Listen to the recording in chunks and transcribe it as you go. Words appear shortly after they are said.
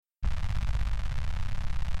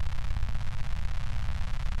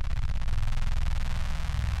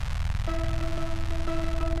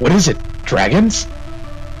What is it? Dragons?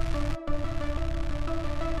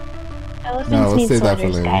 Elephants No, let's need save that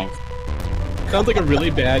for soldiers, later. guys. Sounds like a really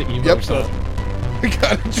bad emo Yep. song. I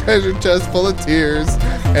got a treasure chest full of tears,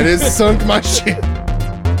 and it sunk my ship.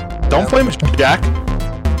 Don't blame Jack.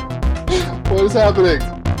 What is happening?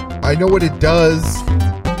 I know what it does.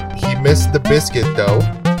 He missed the biscuit, though.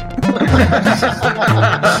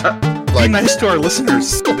 Be nice to our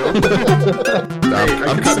listeners. I'm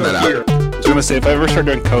cutting that out. I was gonna say, if I ever start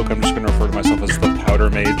doing coke, I'm just gonna refer to myself as the powder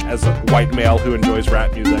mage, as a white male who enjoys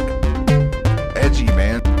rap music. Edgy,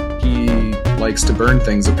 man. He likes to burn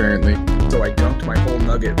things, apparently. So I dunked my whole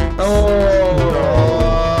nugget.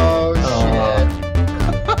 Oh, shit.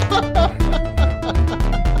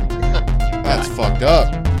 That's fucked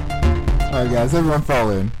up. All right, guys, everyone fall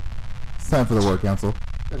in. It's time for the war council.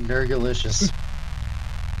 Very delicious.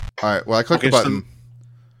 All right, well, I clicked the button.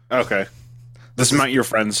 Okay. This Mount Your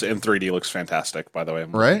Friends in 3D looks fantastic, by the way.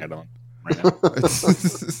 I'm Right? looking at it right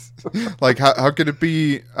now. Like, how could it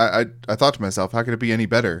be? I thought to myself, how could it be any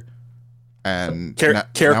better? And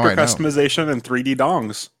Character now I know. customization and 3D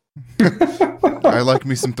dongs. I like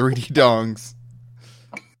me some 3D dongs.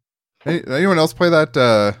 Anyone else play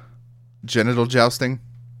that genital jousting?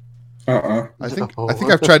 I think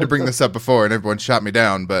I've tried to bring this up before and everyone shot me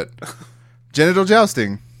down, but genital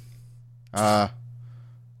jousting.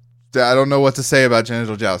 I don't know what to say about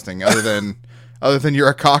genital jousting other than you're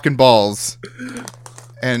a cock and balls,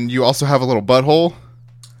 and you also have a little butthole.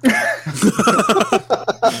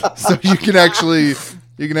 So you can actually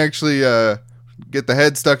get the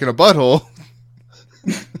head stuck in a butthole.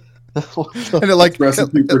 And it like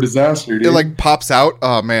Recipe for disaster, dude. it like pops out.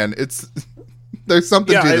 Oh man, there's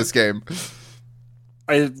something to this game.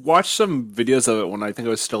 I watched some videos of it when I think it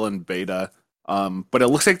was still in beta. But it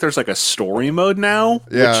looks like there's like a story mode now,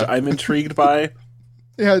 Yeah. which I'm intrigued by.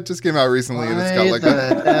 Yeah, it just came out recently, and it's got like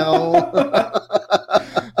hell?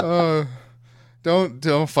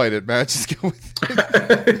 don't fight it, Matt. Just go with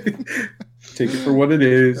it. Take it for what it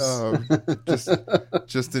is.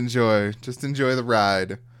 Just enjoy the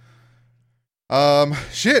ride.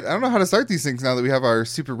 Shit, I don't know how to start these things now that we have our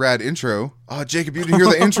super rad intro. Oh, Jacob, you didn't hear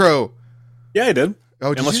the intro. Yeah, I did.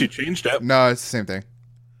 Oh, did Unless you you changed it. No, it's the same thing.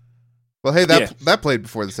 Well, hey, that played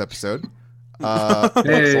before this episode.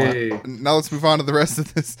 Hey. Now let's move on to the rest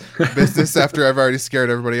of this business after I've already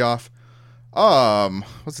scared everybody off.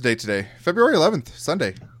 What's the date today? February 11th,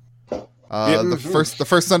 Sunday. The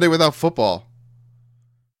first Sunday without football.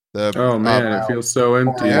 Oh man, it feels so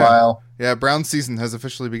empty. Yeah, Brown season has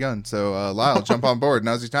officially begun. So, Lyle, jump on board.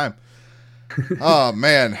 Now's your time. Oh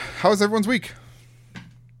man, how was everyone's week?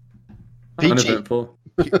 Peachy. Uneventful.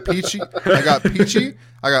 Peachy. I got peachy.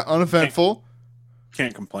 I got uneventful.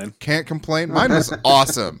 Can't complain. Can't complain. Mine was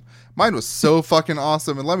awesome. Mine was so fucking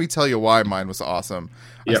awesome. And let me tell you why mine was awesome.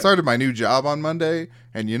 I started my new job on Monday.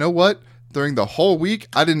 And you know what? During the whole week,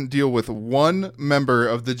 I didn't deal with one member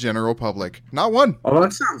of the general public. Not one. Oh,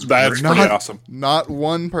 that sounds That's great. pretty awesome. Not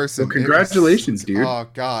one person. Well, congratulations, dude. Oh,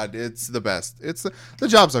 God. It's the best. The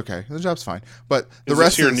job's okay. The job's fine. But the Is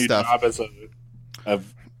rest this your of the new stuff. job as a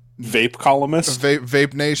vape columnist?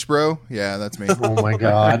 Vape Nash, bro. Yeah, that's me. Oh my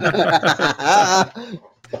god.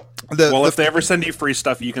 If they ever send you free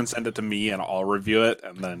stuff, you can send it to me and I'll review it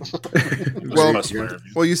and then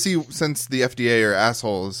Well, you see, since the FDA are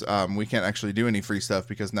assholes, we can't actually do any free stuff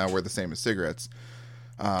because now we're the same as cigarettes.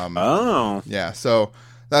 Yeah, so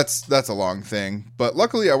that's a long thing. But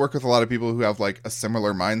luckily, I work with a lot of people who have like a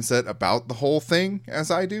similar mindset about the whole thing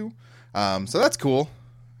as I do. So that's cool.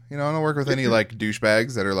 You know, I don't work with any like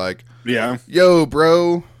douchebags that are like, yeah, yo,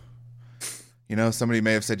 bro. You know, somebody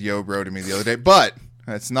may have said yo, bro to me the other day, but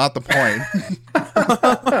that's not the point.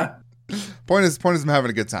 Point is I'm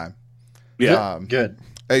having a good time. Yeah. Good.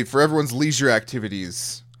 Hey, for everyone's leisure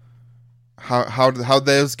activities, how'd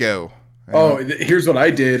those go? Oh, here's what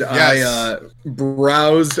I did. Yes. I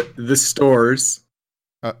browsed the stores.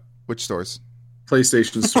 Which stores?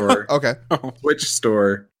 PlayStation Store. Okay. Switch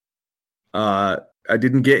Store. I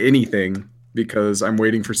didn't get anything because I'm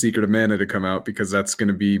waiting for Secret of Mana to come out because that's going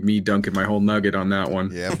to be me dunking my whole nugget on that one.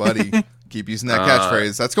 Yeah, buddy. Keep using that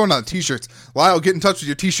catchphrase. That's going on the t-shirts. Lyle, get in touch with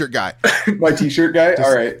your t-shirt guy. My t-shirt guy?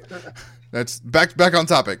 All right. That's back on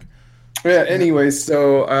topic. Yeah, anyway,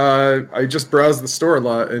 so I just browsed the store a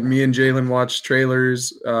lot, and me and Jalen watched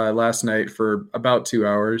trailers last night for about 2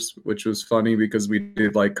 hours, which was funny because we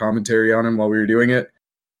did like commentary on them while we were doing it,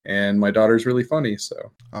 and my daughter's really funny,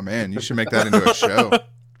 so. Oh, man, you should make that into a show.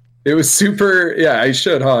 It was super, yeah, I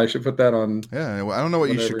should, huh? I should put that on. Yeah, well, I don't know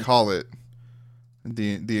what you should call it.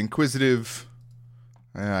 The inquisitive,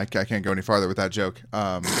 I can't go any farther with that joke.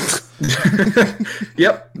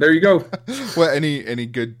 Yep, there you go. What? Any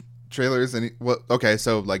good trailers? Okay,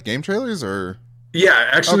 so like game trailers or? Yeah,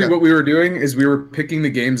 actually, Okay. what we were doing is we were picking the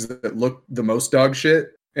games that looked the most dog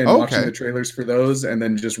shit and watching the trailers for those, and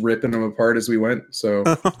then just ripping them apart as we went. So,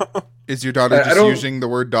 is your daughter just using the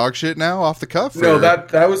word dog shit now off the cuff? No, or?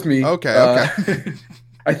 that was me. Okay.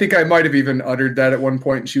 I think I might have even uttered that at one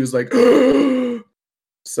point, and she was like,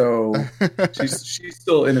 so she's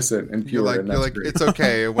still innocent and pure. You're and that's like great. it's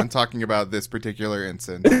okay when talking about this particular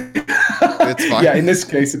incident. It's fine. Yeah, in this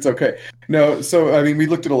case, it's okay. No, so I mean, we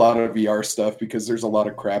looked at a lot of VR stuff because there's a lot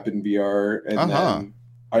of crap in VR, and then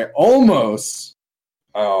I almost,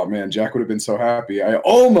 oh man, Jack would have been so happy. I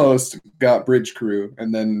almost got Bridge Crew,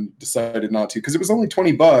 and then decided not to because it was only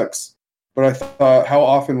 $20. But I thought, how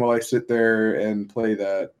often will I sit there and play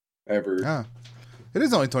that ever? Yeah, it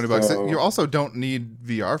is only $20. So, you also don't need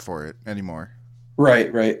VR for it anymore. Right.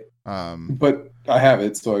 But I have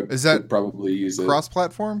it, so I would probably use it.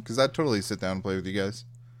 Cross-platform? Because I'd totally sit down and play with you guys.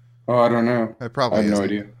 Oh, I don't know. It probably I have isn't. no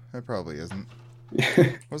idea. It probably isn't.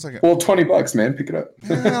 What's like? Well, $20, man, pick it up.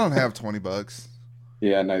 I don't have $20.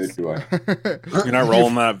 Yeah, neither do I. You're not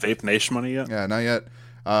rolling that Vape Nation money yet? Yeah, not yet.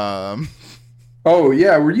 Oh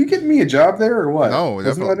yeah, were you getting me a job there or what? No,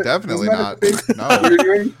 definitely not. No. You're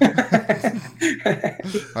doing?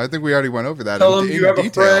 I think we already went over that. Tell him you have detail.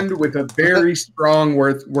 a friend with a very strong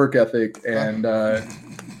work ethic and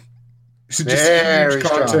just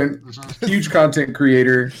huge content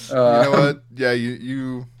creator. You know what? Yeah,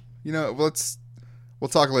 you know. We'll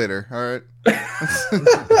talk later. All right.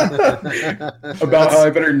 About how I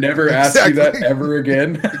better never ask you that ever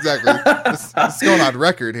again. Exactly. This is going on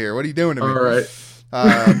record here. What are you doing to me? All right.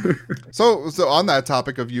 So on that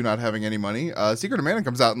topic of you not having any money, Secret of Mana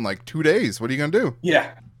comes out in like 2 days. What are you gonna do?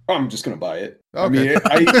 Yeah, I'm just gonna buy it. Okay.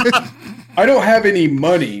 I mean, I don't have any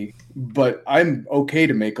money, but I'm okay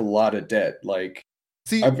to make a lot of debt. Like,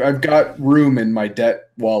 see, I've got room in my debt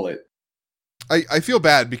wallet. I feel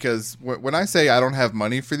bad because when I say I don't have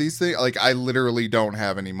money for these things, like I literally don't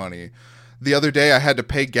have any money. The other day I had to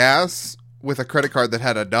pay gas with a credit card that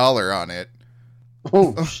had $1 on it.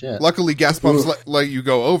 Oh shit! Luckily, gas pumps let you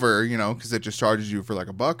go over, because it just charges you for like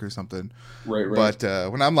 $1 or something. Right. But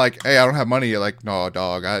when I'm like, hey, I don't have money, you're like, no,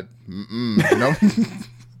 dog, like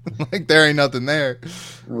there ain't nothing there.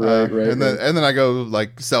 Right. And then I go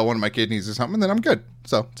like sell one of my kidneys or something, and then I'm good.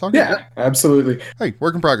 So it's all good. Yeah, absolutely. Hey,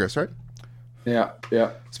 work in progress, right? Yeah.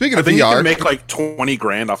 Speaking of I think VR, you can make like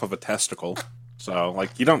 $20,000 off of a testicle. So,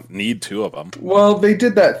 like, you don't need 2 of them. Well, they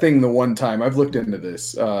did that thing the one time. I've looked into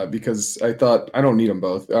this because I thought I don't need them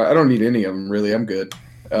both. I don't need any of them, really. I'm good.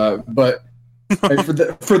 But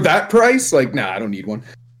for that price, like, nah, I don't need one.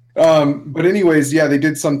 But anyways, yeah, they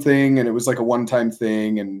did something, and it was like a one-time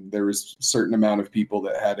thing, and there was a certain amount of people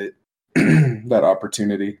that had it, that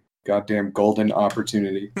opportunity. Goddamn golden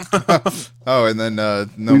opportunity. Oh, and then no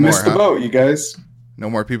we more. missed the boat, you guys. No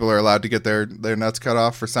more people are allowed to get their nuts cut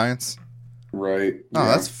off for science. Right. Oh,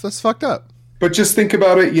 yeah. that's fucked up. But just think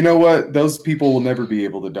about it. You know what? Those people will never be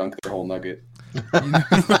able to dunk their whole nugget.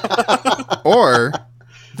 Or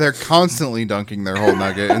they're constantly dunking their whole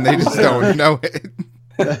nugget and they just don't know it.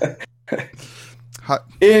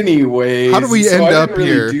 Anyways, how do we end I up didn't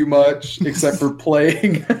really here? do much except for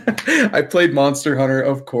playing. I played Monster Hunter,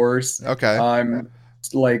 of course. Okay. I'm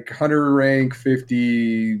like Hunter rank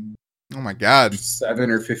 57 Oh my god.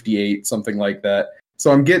 or 58, something like that.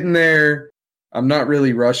 So I'm getting there. I'm not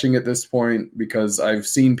really rushing at this point because I've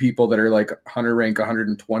seen people that are like Hunter rank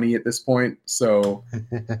 120 at this point. So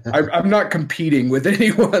I'm not competing with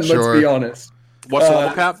anyone. Sure. Let's be honest. What's the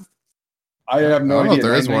level cap? I have no I don't know idea. if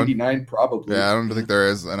there is one. 999 probably. Yeah, I don't think there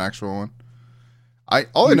is an actual one.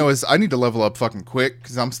 All I know is I need to level up fucking quick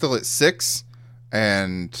because I'm still at 6,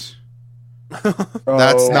 and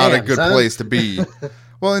that's not a good place to be.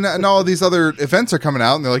 Well, and all these other events are coming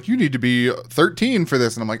out, and they're like, you need to be 13 for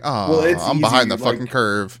this, and I'm like, oh, Well, I'm easy, behind the fucking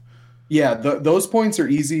curve. Yeah, those points are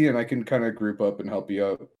easy, and I can kind of group up and help you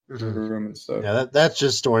out. Mhm. And stuff. Yeah, that's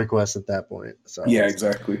just story quest at that point. So Yeah,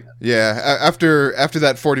 exactly. Yeah, after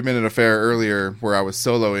that 40-minute affair earlier where I was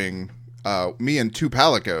soloing me and 2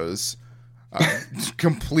 Palicos,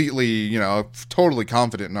 completely, totally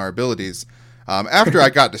confident in our abilities. After I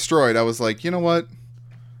got destroyed, I was like, you know what?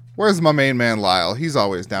 Where's my main man Lyle? He's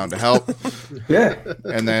always down to help. Yeah.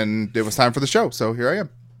 And then it was time for the show, so here I am.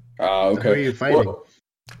 Okay. Who are you fighting?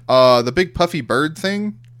 Well, The big puffy bird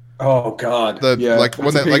thing. oh God. The yeah, like that's one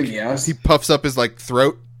a that pain like in the ass. he puffs up his like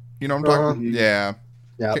throat. You know what I'm talking about? Uh-huh.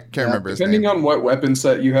 Yeah. Can't remember his Depending name. on what weapon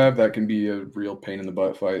set you have, that can be a real pain in the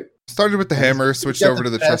butt fight. Started with the hammer, switched He's got over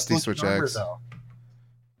to the best trusty looking switch armor, axe. though.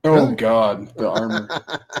 Oh Really? God, the armor.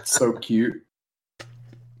 It's so cute.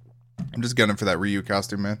 I'm just gunning for that Ryu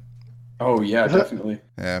costume, man. Oh yeah, definitely.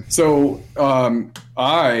 Yeah. So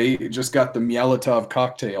I just got the Myalatov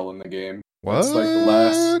cocktail in the game. What? It's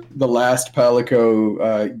like the last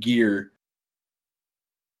Palico gear.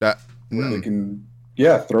 That. Where they can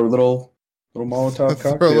throw little Molotov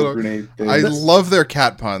Throw cocktail little- grenade things. I love their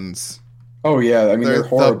cat puns. Oh yeah, I mean they're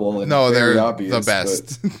horrible and very they're obvious. the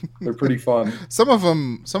best. But they're pretty fun. Some of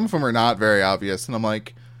them are not very obvious, and I'm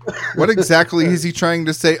like, what exactly is he trying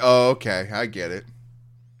to say? Oh, okay, I get it.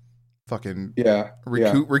 Fucking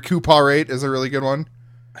recuperate is a really good one.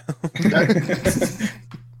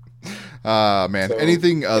 Man, So,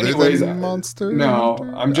 anything other anyways, than Monster? No,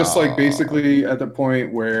 I'm just like Aw. basically at the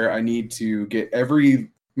point where I need to get every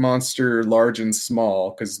monster large and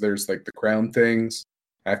small because there's like the crown things.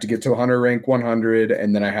 I have to get to Hunter rank 100,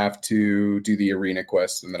 and then I have to do the arena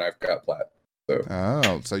quest, and then I've got plat.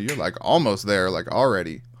 So So you're like almost there, like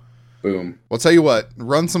already. boom. Well, tell you what,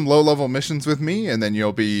 run some low level missions with me, and then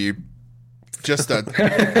you'll be just a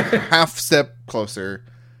half step closer.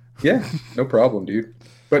 Yeah, no problem, dude.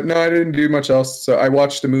 But no, I didn't do much else. So I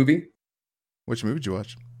watched a movie, Which movie did you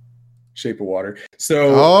watch? Shape of Water.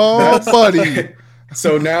 So Oh, buddy.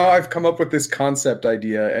 So now I've come up with this concept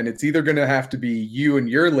idea, and it's either going to have to be you and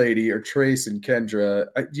your lady, or Trace and Kendra.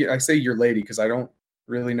 I say your lady because I don't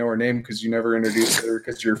really know her name because you never introduced her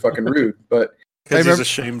because you're fucking rude. But Because Hey, he's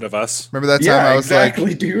ashamed of us. Remember that time yeah, I was exactly,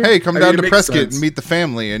 like, dude. hey, come I down mean, to it makes Prescott sense. and meet the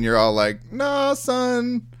family, and you're all like, nah,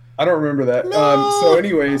 son. I don't remember that. No. So,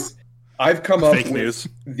 anyways, I've come up Fake with news.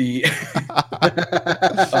 the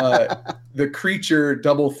the creature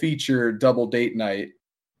double feature double date night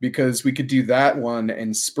because we could do that one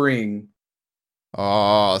and spring,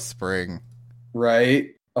 Oh, spring. right?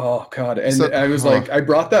 Oh God! And So- I was like, I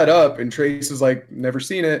brought that up, and Trace was like, never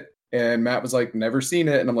seen it, and Matt was like, never seen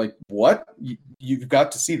it, and I'm like, what? You've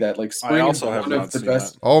got to see that. Like, spring is also have one not of the seen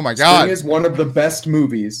best. Oh my Spring god. is one of the best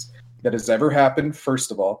movies that has ever happened. First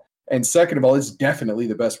of all, and second of all, it's definitely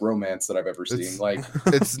the best romance that I've ever seen. It's- Like,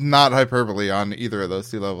 It's not hyperbole on either of those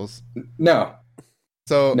two levels. no,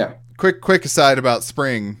 So, no. quick aside about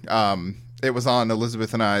spring. It was on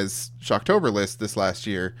Elizabeth and I's Shocktober list this last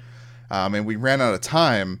year, and we ran out of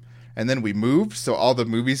time, and then we moved, so all the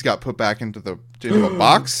movies got put back into a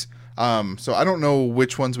box. So I don't know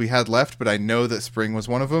which ones we had left, but I know that Spring was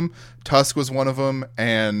one of them, Tusk was one of them,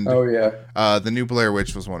 and Oh yeah. the new Blair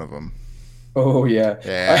Witch was one of them. Oh yeah.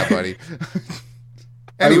 Yeah, buddy.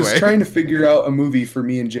 I was Anyway, trying to figure out a movie for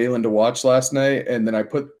me and Jalen to watch last night, and then I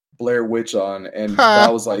put Blair Witch on, and Ha.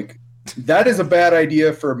 I was like, that is a bad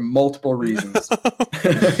idea for multiple reasons.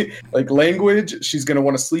 Like language, she's gonna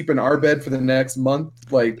want to sleep in our bed for the next month.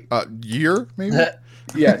 Like, year maybe.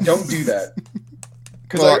 yeah, don't do that.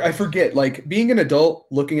 Because Well- I forget, like being an adult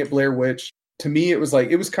looking at Blair Witch, to me it was like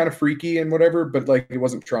it was kind of freaky and whatever, but like it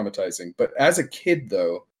wasn't traumatizing. But as a kid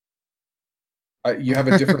though, you have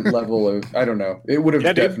a different level of, I don't know. It would have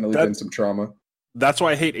Yeah, dude, definitely that- been some trauma. That's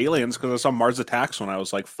why I hate aliens, because I saw Mars Attacks when I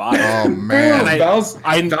was like 5. Oh man. I- Val's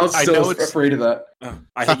I still know it's afraid of that.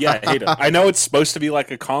 I hate it. I know it's supposed to be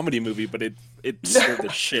like a comedy movie, but it scared the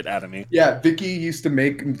shit out of me. Yeah, Vicky used to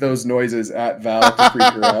make those noises at Val to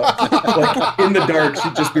freak her out. Like in the dark,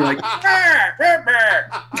 she'd just be like,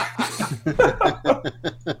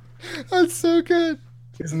 That's so good.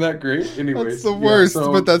 "Isn't that great?" Anyways, That's the yeah, worst,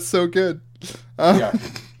 so- but that's so good. yeah.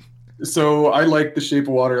 So I like The Shape of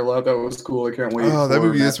Water a lot. That was cool. I can't wait. Oh, that for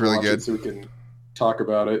movie Matt is to really watch good. it so we can talk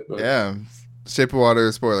about it. But Yeah. Shape of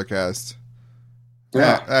Water spoiler cast.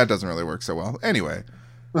 Yeah. That doesn't really work so well. Anyway,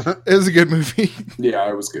 it was a good movie. yeah,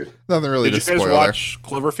 it was good. Nothing really Did to you guys spoil watch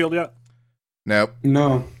Cloverfield yet? there. Nope.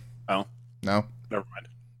 No. No. Never mind.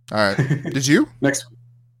 All right. Did you? Next.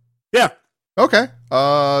 Yeah, Okay.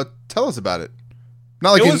 Tell us about it.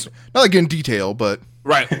 Not like It in, was- not like in detail, but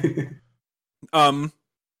right.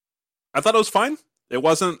 I thought it was fine. It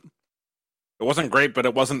wasn't great, but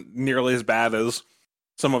it wasn't nearly as bad as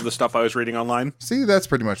some of the stuff I was reading online. see, that's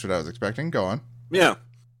pretty much what I was expecting. Go on. Yeah,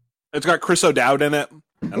 it's got Chris O'Dowd in it,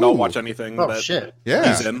 and I'll Ooh. watch anything Oh that shit! Yeah.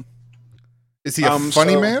 he's in. Is he a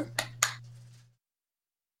funny so- man?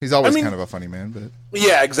 He's always I mean- kind of a funny man, but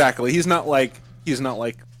Yeah, exactly. He's not like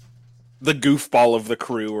the goofball of the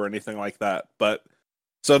crew or anything like that. But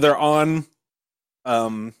so they're on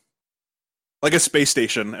like a space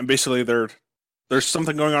station, and basically there's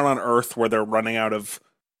something going on Earth where they're running out of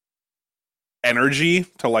energy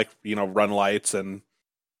to, like, run lights and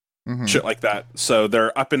mhm. shit like that. So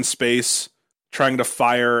they're up in space trying to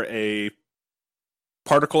fire a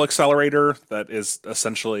particle accelerator that is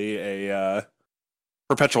essentially a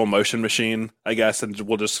perpetual motion machine, I guess, and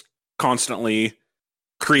will just constantly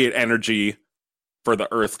create energy for the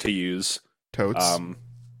Earth to use. Totes. Um,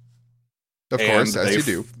 of course, as you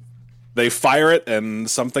do. They fire it, and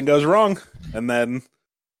something goes wrong, and then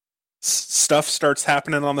stuff starts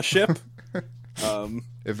happening on the ship.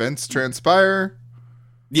 Events transpire.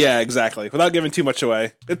 Yeah, exactly. Without giving too much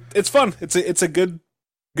away, it's fun. It's a good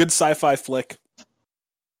sci-fi flick.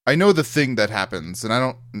 I know the thing that happens, and I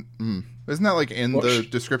don't. Isn't that like in the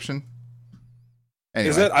description? Anyway.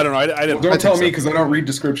 Is it? I don't know. I didn't. Well, don't tell me because I don't read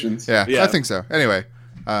descriptions. Yeah, I think so. Anyway,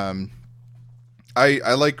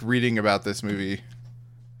 I like reading about this movie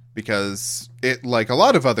because it, like a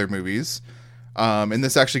lot of other movies, and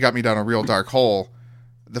this actually got me down a real dark hole.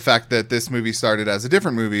 The fact that this movie started as a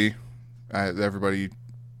different movie, not everybody,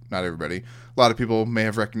 a lot of people may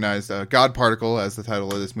have recognized God Particle as the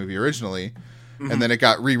title of this movie originally, and then it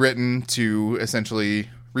got rewritten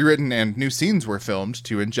and new scenes were filmed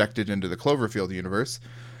to inject it into the Cloverfield universe.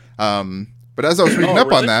 But as I was reading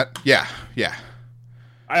up on that, yeah.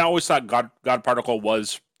 I always thought God Particle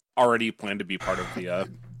was already planned to be part of the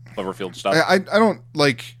Cloverfield stuff. I don't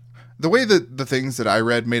like the way that the things that I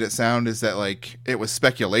read made it sound is that like it was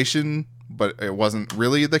speculation, but it wasn't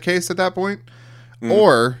really the case at that point.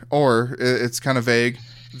 Or it's kind of vague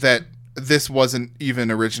that this wasn't even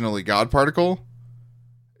originally God Particle.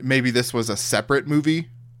 Maybe this was a separate movie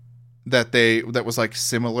that was like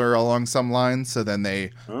similar along some lines. So then they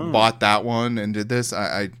bought that one and did this.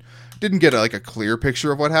 I didn't get a clear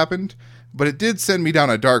picture of what happened, but it did send me down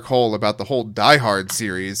a dark hole about the whole Die Hard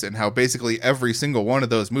series and how basically every single one of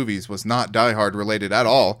those movies was not Die Hard related at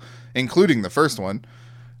all, including the first one.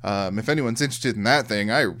 If anyone's interested in that thing,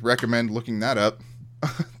 I recommend looking that up.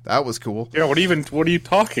 That was cool. Yeah, what are you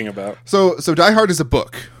talking about? So Die Hard is a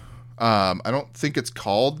book. I don't think it's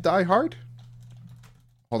called Die Hard.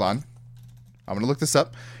 Hold on. I'm going to look this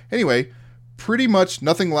up. Anyway, pretty much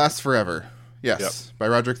Nothing Lasts Forever. Yes, by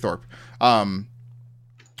Roderick Thorpe.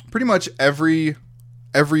 Pretty much every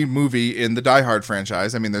movie in the Die Hard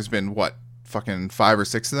franchise. I mean, there's been fucking 5 or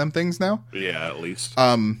 6 of them things now. Yeah, at least.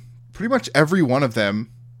 Pretty much every one of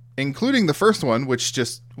them, including the first one, which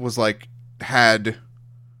just was had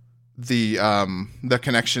the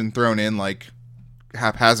connection thrown in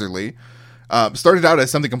haphazardly, started out as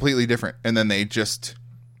something completely different, and then they just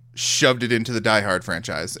shoved it into the Die Hard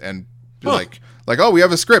franchise and oh, we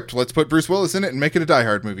have a script, let's put Bruce Willis in it and make it a Die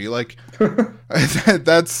Hard movie.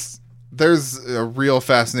 There's a real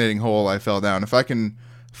fascinating hole I fell down. If I can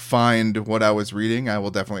find what I was reading, I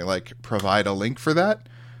will definitely provide a link for that.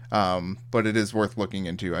 But it is worth looking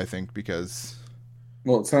into, I think, because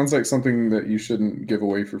well, it sounds like something that you shouldn't give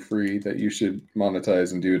away for free, that you should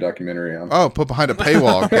monetize and do a documentary on. Oh, put behind a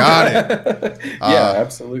paywall. Got it. Yeah,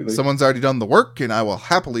 absolutely. Someone's already done the work, and I will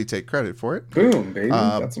happily take credit for it. Boom, baby.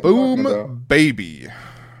 That's what I'm talking about. Baby.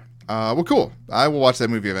 Well, cool. I will watch that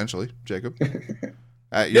movie eventually, Jacob,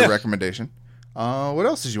 at your recommendation. What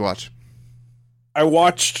else did you watch? I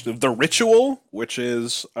watched The Ritual, which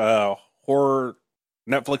is a horror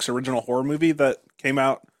Netflix original horror movie that came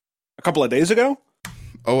out a couple of days ago.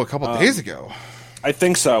 Oh, a couple days ago. I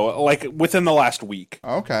think so. Within the last week.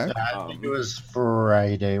 Okay. I think it was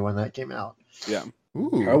Friday when that came out. Yeah.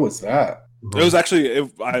 Ooh. How was that? It was actually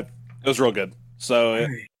it was real good. So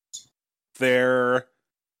there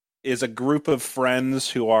is a group of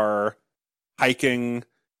friends who are hiking.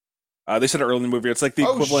 They said it early in the movie. It's like the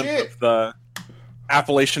equivalent of the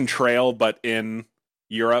Appalachian Trail, but in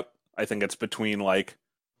Europe. I think it's between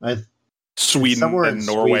Sweden and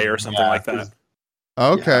Norway or something like that.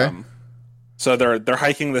 Okay. So they're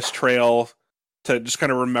hiking this trail to just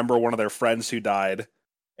kind of remember one of their friends who died,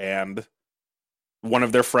 and one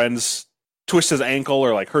of their friends twists his ankle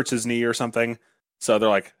or hurts his knee or something. So they're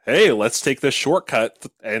like, "Hey, let's take this shortcut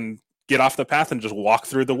and get off the path and just walk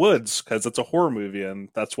through the woods because it's a horror movie and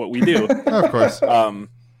that's what we do." Of course.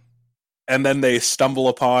 And then they stumble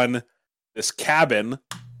upon this cabin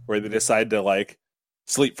where they decide to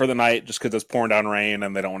sleep for the night just because it's pouring down rain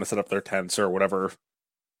and they don't want to set up their tents or whatever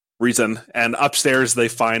reason. And upstairs they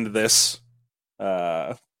find this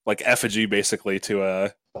effigy basically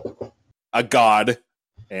to a god.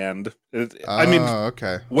 And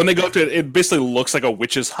okay. When they go up to it, it basically looks like a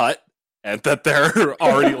witch's hut, and that they're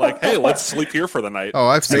already hey, let's sleep here for the night. Oh,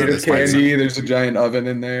 I've seen this candy. There's a giant oven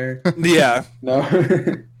in there. Yeah. No.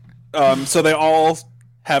 So they all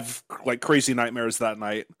have crazy nightmares that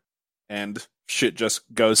night, and shit just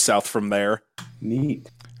goes south from there. Neat.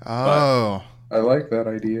 Oh, I like that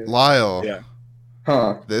idea. Lyle. Yeah.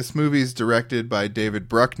 Huh. This movie's directed by David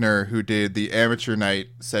Bruckner, who did the Amateur Night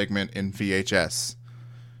segment in VHS.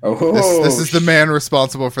 Oh, this is the man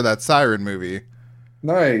responsible for that Siren movie.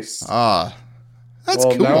 Nice. That's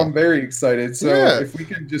well, cool. now I'm very excited. So Yeah. if we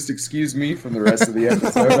can just excuse me from the rest of the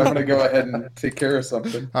episode, I'm going to go ahead and take care of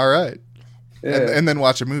something. All right. Yeah. And then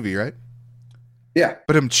watch a movie, right? Yeah.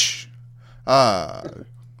 But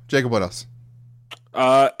Jacob, what else?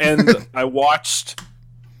 And I watched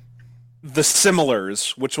The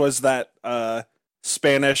Similars, which was that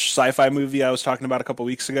Spanish sci-fi movie I was talking about a couple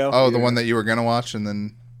weeks ago. Oh, the one that you were gonna watch, and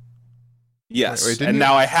then Yes, Wait, didn't and you?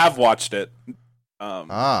 now I have watched it.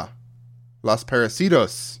 Los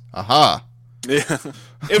Parasitos. Aha. Yeah,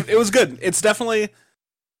 it was good. It's definitely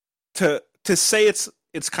to say it's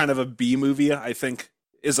kind of a B movie. I think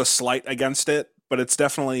is a slight against it, but it's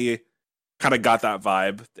definitely kind of got that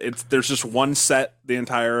vibe. There's just one set the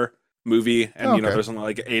entire movie, and Okay. there's only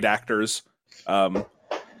like 8 actors.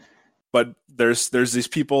 But there's these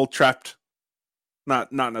people trapped,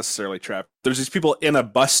 not necessarily trapped. There's these people in a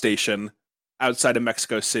bus station outside of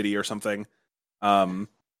Mexico City or something. And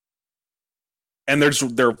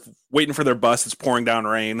they're waiting for their bus. It's pouring down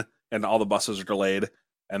rain, and all the buses are delayed.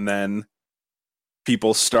 And then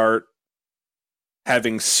people start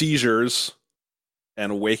having seizures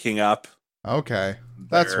and waking up. Okay,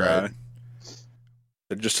 that's They're, right.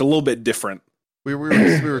 They're just a little bit different. We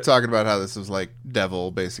were talking about how this was like Devil,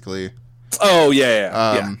 basically. Oh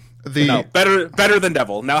yeah. The No, better than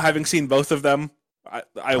Devil. Now having seen both of them,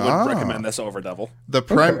 I would recommend this over Devil. the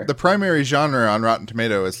primary genre on Rotten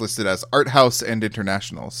Tomato is listed as art house and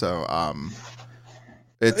international. So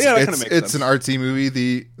it's Yeah, that kinda makes it's sense. an artsy movie.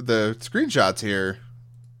 The screenshots here,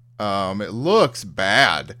 it looks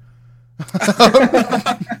bad.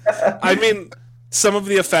 I mean, some of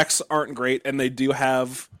the effects aren't great, and they do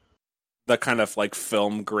have the kind of like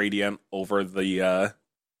film gradient over the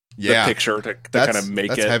picture to kind of make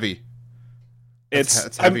that's it heavy. It's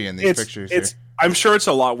It's heavy in these pictures here. I'm sure it's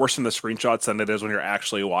a lot worse in the screenshots than it is when you're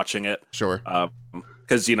actually watching it. Sure,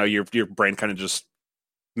 Because your brain kind of just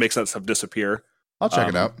makes that stuff disappear. I'll check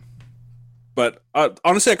it out. But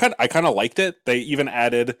honestly, I kind of liked it. They even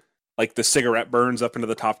added like the cigarette burns up into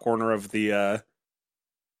the top corner of the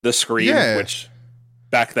screen, Yeah. which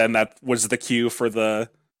back then that was the cue for the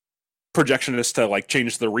projectionist to like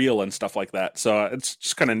change the reel and stuff like that. So it's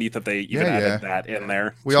just kind of neat that they even added that in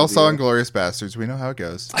there. We all saw Inglourious Bastards. We know how it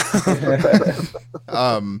goes.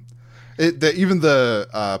 Even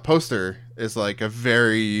the poster is like a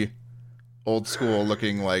very old school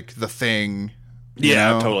looking, like The Thing. you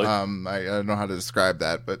Yeah, know? totally. I don't know how to describe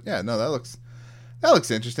that, but yeah, no, that looks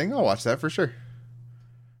interesting. I'll watch that for sure.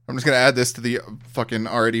 I'm just gonna add this to the fucking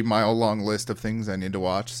already mile long list of things I need to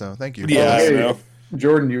watch. So thank you. Yeah, Hey, I know.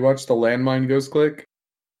 Jordan, you watched The Landmine Ghost Click?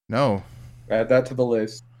 No. Add that to the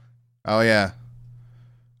list. Oh yeah.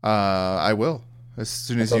 I will as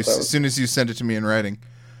soon as you send it to me in writing.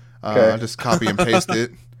 Okay. I'll just copy and paste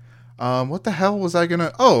it. What the hell was I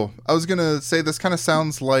gonna? Oh, I was gonna say this kind of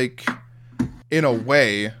sounds like, in a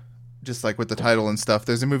way, just like with the title and stuff.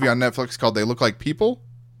 There's a movie on Netflix called They Look Like People.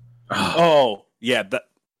 Oh yeah,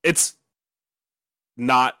 it's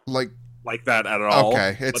not Like that at all.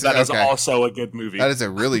 Okay, but that is also a good movie. that is a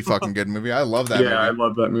really fucking good movie. I love that movie. I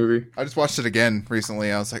love that movie. I just watched it again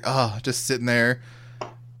recently. I was like, just sitting there,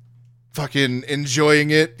 fucking enjoying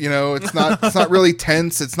it. It's not really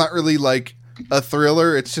tense. It's not really like a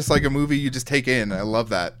thriller. It's just like a movie you just take in. I love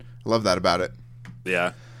that. I love that about it.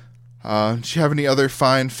 Yeah. Do you have any other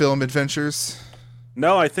fine film adventures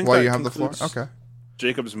No, I think while that you have the floor? concludes Okay.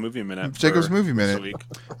 Jacob's movie minute. Jacob's for movie this minute.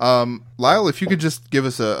 week. Lyle, if you could just give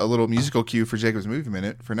us a little musical cue for Jacob's movie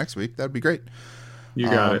minute for next week, that'd be great. You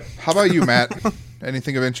got it. How about you, Matt?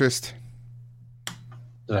 Anything of interest?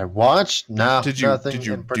 Did I watch? No, Did you- nothing did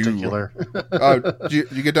you in particular.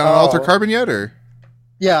 Did you get down on Altered Carbon yet, or?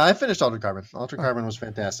 Yeah, I finished Altered Carbon. Altered Carbon was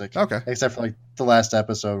fantastic. Okay. Except for like the last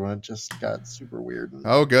episode when it just got super weird and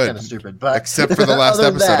Oh, good. kind of stupid. But Except for the last other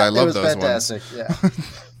than episode, that, I love it was those fantastic.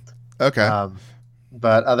 Okay. Yeah.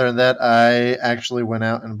 But other than that, I actually went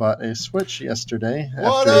out and bought a Switch yesterday.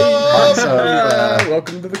 What after up? months of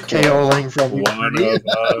Welcome to the club. KOing from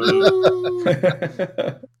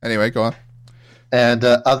Anyway, go on. And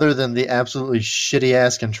other than the absolutely shitty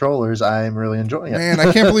ass controllers, I'm really enjoying it. Man,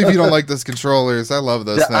 I can't believe you don't like those controllers. I love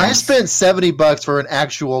those things. I spent $70 for an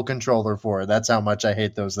actual controller for it. That's how much I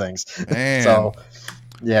hate those things. Man. So,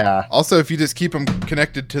 yeah. Also, if you just keep them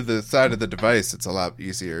connected to the side of the device, it's a lot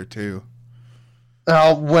easier too.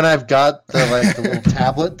 When I've got the little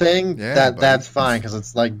tablet thing, Yeah, that's fine because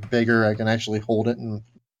it's like bigger. I can actually hold it.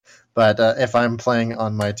 But if I'm playing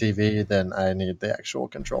on my TV, then I need the actual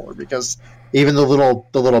controller because even the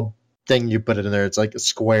little thing you put it in there, it's like a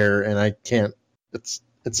square, and I can't. It's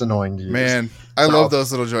annoying to use. Man, I love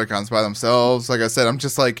those little Joy-Cons by themselves. Like I said, I'm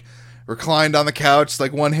just like reclined on the couch,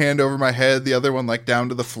 like one hand over my head, the other one like down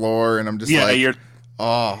to the floor, and I'm just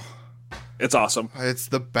it's awesome. It's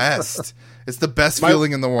the best. It's the best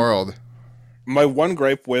feeling in the world. My one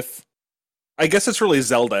gripe with, I guess it's really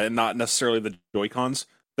Zelda and not necessarily the Joy-Cons.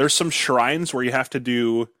 There's some shrines where you have to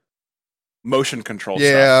do motion control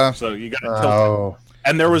stuff. So you got to tilt it.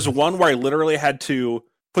 And there was one where I literally had to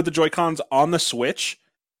put the Joy-Cons on the Switch,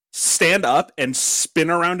 stand up, and spin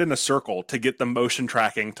around in a circle to get the motion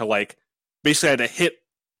tracking to, like, basically I had to hit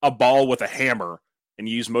a ball with a hammer and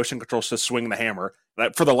use motion controls to swing the hammer.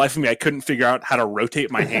 For the life of me, I couldn't figure out how to rotate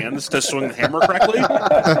my hands to swing the hammer correctly.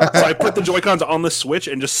 So I put the Joy-Cons on the Switch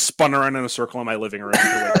and just spun around in a circle in my living room.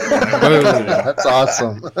 That's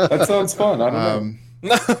awesome. That sounds fun. I don't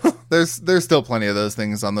know. There's still plenty of those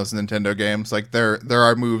things on those Nintendo games. Like there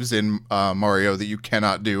are moves in Mario that you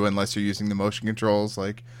cannot do unless you're using the motion controls.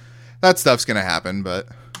 Like that stuff's gonna happen, but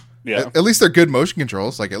at least they're good motion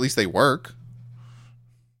controls. Like at least they work.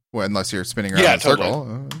 Well, unless you're spinning around in a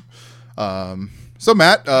circle. So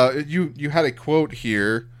Matt, you had a quote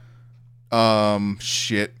here.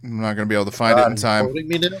 Shit, I'm not gonna be able to find it in time. Quoting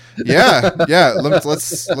me now? Yeah.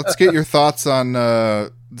 Let's get your thoughts on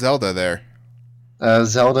Zelda there.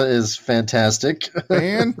 Zelda is fantastic.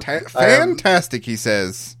 Fantastic, he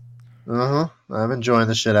says. I'm enjoying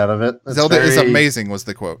the shit out of it. It's Zelda is amazing was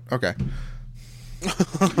the quote. Okay.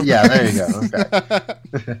 Yeah, there you go.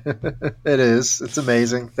 Okay. It is. It's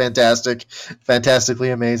amazing. Fantastic.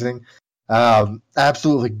 Fantastically amazing.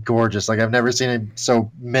 Absolutely gorgeous. Like, I've never seen a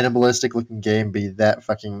so minimalistic looking game be that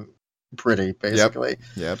fucking pretty, basically.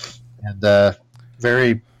 Yep. And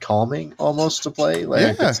very calming almost to play.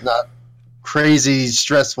 Like, it's not crazy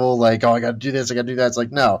stressful, like, oh, I gotta do this, I gotta do that. It's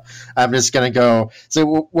like, no, I'm just gonna go.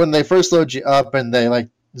 So when they first load you up and they like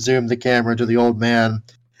zoom the camera to the old man,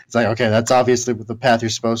 it's like, okay, that's obviously the path you're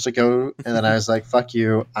supposed to go. And then I was like, fuck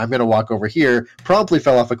you, I'm gonna walk over here. Promptly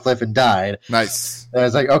fell off a cliff and died. Nice. And I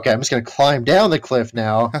was like, okay, I'm just gonna climb down the cliff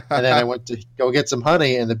now. And then I went to go get some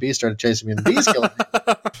honey, and the bee started chasing me, and the bees killed me.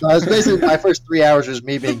 So I was basically, my first 3 hours was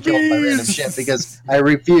me being killed by random shit because I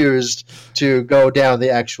refused to go down the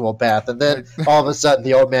actual path. And then all of a sudden,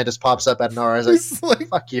 the old man just pops up out of nowhere. I was like,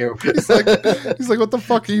 fuck you. He's like, what the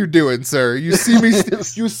fuck are you doing, sir? You see me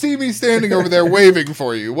standing over there waving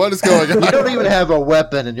for you. What is going on? You don't even have a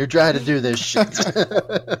weapon, and you're trying to do this shit.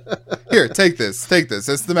 Here, take this.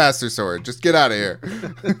 It's the Master Sword. Just get out of here.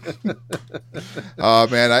 Oh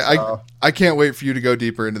man, I can't wait for you to go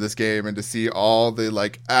deeper into this game and to see all the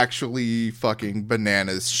like actually fucking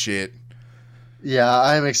bananas shit. Yeah,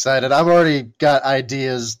 I'm excited. I've already got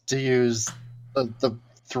ideas to use the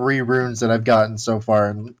 3 runes that I've gotten so far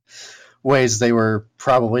in ways they were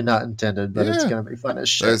probably not intended, but it's gonna be fun as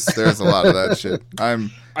shit. There's a lot of that shit. I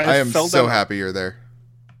am so happy you're there.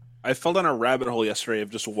 I fell down a rabbit hole yesterday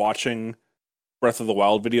of just watching Breath of the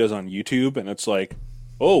Wild videos on YouTube, and it's like,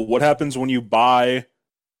 oh, what happens when you buy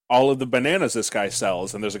all of the bananas this guy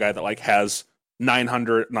sells? And there's a guy that like has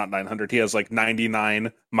 900, not 900, he has like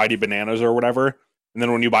 99 mighty bananas or whatever. And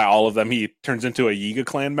then when you buy all of them, he turns into a Yiga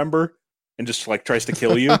clan member and just like tries to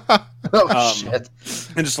kill you. Shit.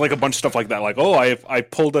 And just like a bunch of stuff like that. Like, oh, I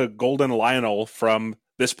pulled a golden Lionel from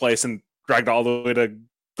this place and dragged it all the way to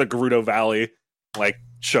the Gerudo Valley, like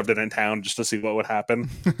shoved it in town just to see what would happen.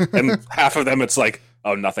 And half of them, it's like,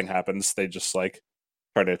 oh, nothing happens. They just like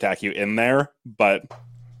try to attack you in there. But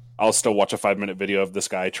I'll still watch a 5-minute video of this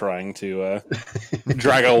guy trying to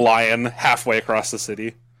drag a lion halfway across the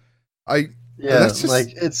city.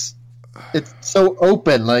 It's so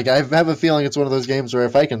open. Like, I have a feeling it's one of those games where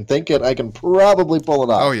if I can think it, I can probably pull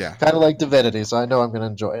it off. Oh yeah, kind of like Divinity. So I know I'm going to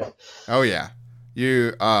enjoy it. Oh yeah,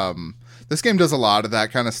 this game does a lot of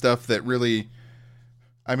that kind of stuff that really,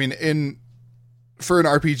 I mean, for an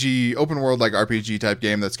RPG, open world like RPG type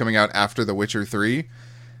game that's coming out after The Witcher 3,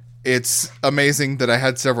 it's amazing that I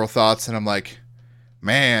had several thoughts and I'm like,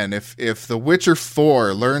 man, if The Witcher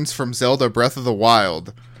 4 learns from Zelda Breath of the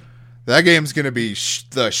Wild, that game's going to be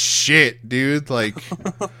the shit, dude. Like,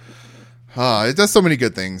 it does so many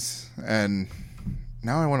good things. And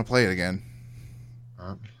now I want to play it again.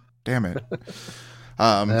 Damn it.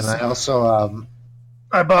 And I also,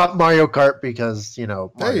 I bought Mario Kart because, Mario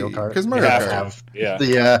Kart. Because Mario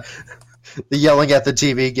Kart. The yelling at the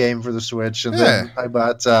TV game for the Switch. And then I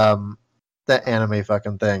bought that anime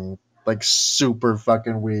fucking thing. Like, super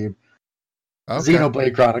fucking weeb. Okay.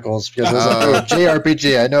 Xenoblade Chronicles. Because I was like, oh,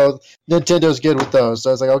 JRPG. I know Nintendo's good with those. So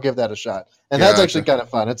I was like, I'll give that a shot. And that's actually kind of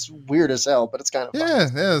fun. It's weird as hell, but it's kind of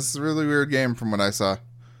fun. Yeah, it's a really weird game from what I saw.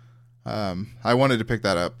 I wanted to pick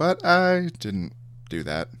that up, but I didn't do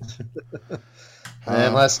that.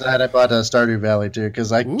 And last night I bought Stardew Valley too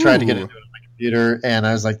because I tried to get into it on my computer, and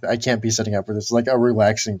I was like, I can't be sitting up for this. It's like a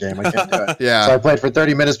relaxing game. I can't do it. Yeah. So I played for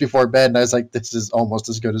 30 minutes before bed, and I was like, this is almost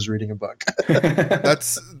as good as reading a book.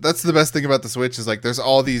 That's the best thing about the Switch is like there's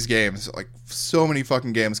all these games, like so many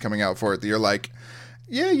fucking games coming out for it that you're like,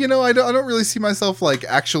 yeah, you know, I don't really see myself like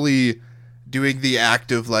actually doing the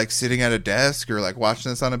act of like sitting at a desk or like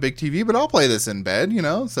watching this on a big TV, but I'll play this in bed, you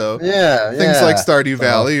know? So things like Stardew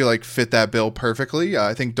Valley like fit that bill perfectly.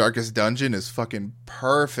 I think Darkest Dungeon is fucking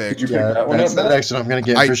perfect. Did you pick that one up? That's the next one I'm going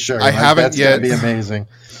to get for sure. I haven't that's yet. That's going to be amazing.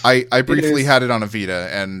 I briefly had it on a Vita,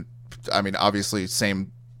 and I mean, obviously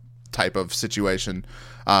same type of situation.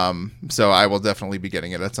 So I will definitely be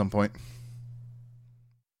getting it at some point.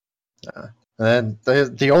 And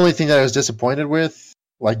the only thing that I was disappointed with,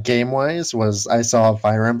 like game-wise, was I saw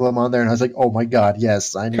Fire Emblem on there, and I was like, oh my god,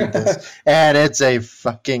 yes, I need this. And it's a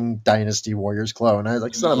fucking Dynasty Warriors clone. I was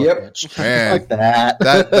like, son of a bitch. Man, like that.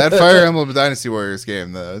 that Fire Emblem Dynasty Warriors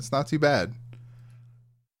game, though, it's not too bad.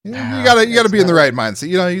 You gotta be in the right mindset.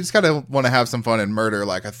 You know, you just gotta want to have some fun and murder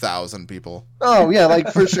like 1,000 people. Oh yeah,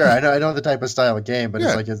 like for sure. I know the type of style of game, but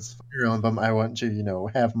it's like it's Fire Emblem. I want to, you know,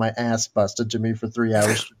 have my ass busted to me for 3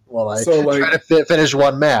 hours while I try to finish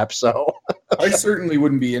one map. So I certainly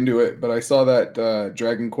wouldn't be into it, but I saw that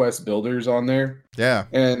Dragon Quest Builders on there. Yeah,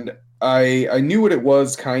 and I knew what it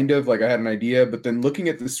was, kind of like I had an idea, but then looking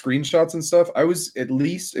at the screenshots and stuff, I was at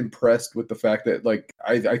least impressed with the fact that like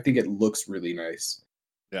I think it looks really nice.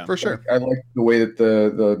 Yeah, for sure. I like the way that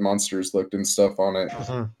the monsters looked and stuff on it.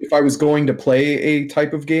 If I was going to play a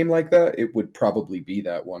type of game like that, it would probably be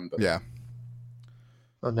that one. But yeah.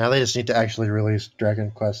 Well, now they just need to actually release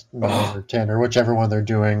Dragon Quest 9 or 10 or whichever one they're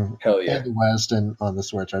doing. Hell yeah. In the West and on the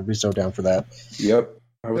Switch. I'd be so down for that. Yep,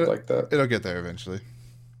 I would like that. It'll get there eventually.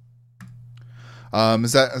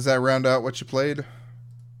 Does that round out what you played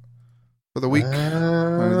for the week?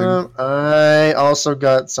 I also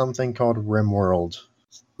got something called RimWorld.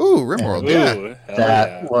 Ooh, RimWorld, yeah.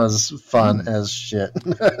 That was fun as shit.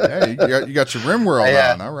 Yeah, you got your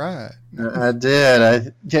RimWorld on. All right. I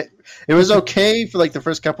did. It was okay for like the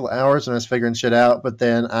first couple of hours when I was figuring shit out, but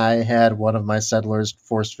then I had one of my settlers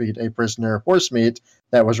force feed a prisoner horse meat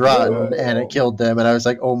that was rotten, and it killed them, and I was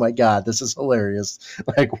like, oh my god, this is hilarious.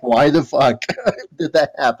 Like, why the fuck did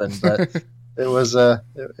that happen? But it was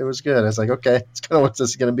good. I was like, okay, it's kind of what this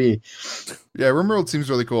is going to be. Yeah, RimWorld seems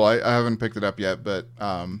really cool. I haven't picked it up yet, but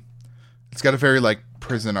it's got a very like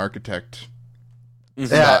prison architect.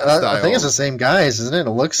 Style. I think it's the same guys, isn't it?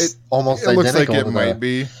 It looks almost identical. Looks like it might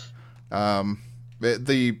be.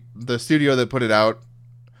 The studio that put it out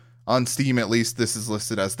on Steam, at least, this is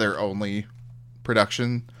listed as their only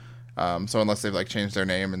production. So unless they've like changed their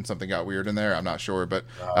name and something got weird in there, I'm not sure. But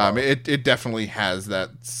it definitely has that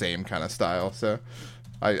same kind of style. So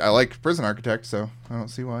I like Prison Architect, so I don't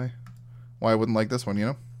see why I wouldn't like this one. You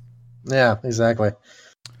know? Yeah, exactly.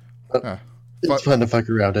 It's fun to fuck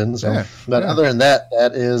around in. So, but other than that,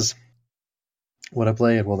 that is what I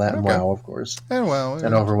played. Well, that and WoW, of course, and WoW,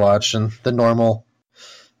 and Overwatch, and the normal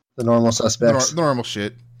suspects, the normal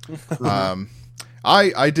shit.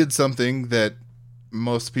 I did something that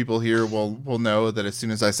most people here will know that as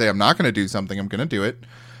soon as I say I'm not going to do something, I'm going to do it.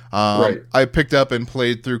 Right. I picked up and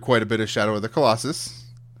played through quite a bit of Shadow of the Colossus.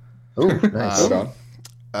 Oh,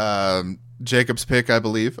 nice. Jacob's pick, I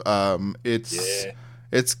believe. It's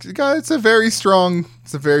a very strong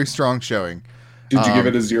showing. Did you give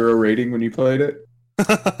it a 0 rating when you played it?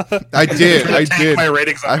 I did. My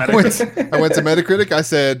ratings on Metacritic. I went to Metacritic. I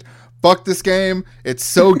said, "Fuck this game. It's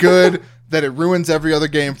so good that it ruins every other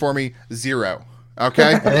game for me." 0.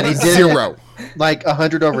 Okay, and then he did 0. Like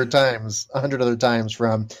 100 other times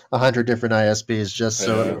from 100 different ISPs just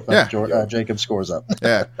so Jacob scores up.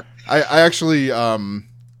 Yeah, I actually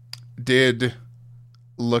did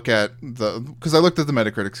look at because I looked at the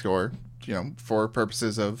Metacritic score, you know, for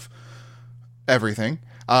purposes of everything.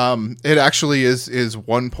 It actually is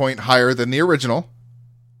 1 point higher than the original,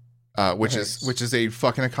 which is a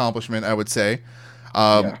fucking accomplishment, I would say.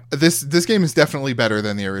 This game is definitely better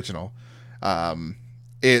than the original.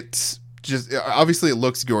 It's just obviously it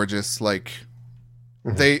looks gorgeous. Like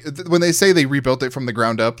when they say they rebuilt it from the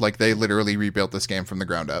ground up, like they literally rebuilt this game from the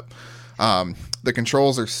ground up. The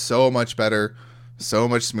controls are so much better, so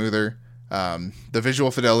much smoother. The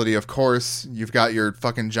visual fidelity, of course. You've got your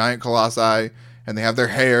fucking giant colossi, and they have their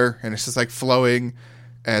hair, and it's just like flowing,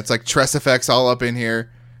 and it's like Tress effects all up in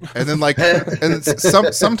here. And then like, and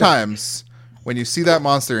sometimes when you see that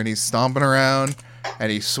monster and he's stomping around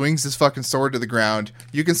and he swings his fucking sword to the ground,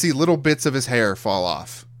 you can see little bits of his hair fall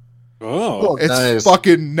off. Oh, it's nice.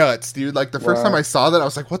 Fucking nuts, dude. Like the first time I saw that, I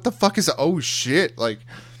was like, what the fuck is, oh shit. Like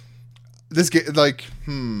this game, like,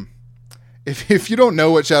 if you don't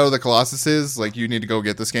know what Shadow of the Colossus is, like, you need to go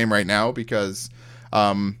get this game right now, because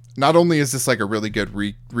not only is this like a really good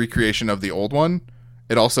recreation of the old one,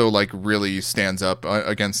 it also like really stands up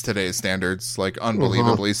against today's standards, like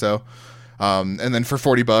unbelievably so. And then for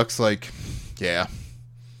 $40, like, yeah.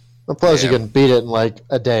 And plus, you can beat it in like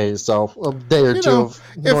a day, so a day or two of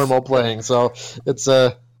normal playing. So it's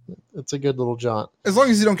a good little jaunt. As long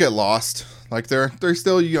as you don't get lost, like they're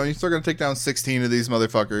still, you're still gonna take down 16 of these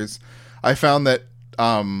motherfuckers. I found that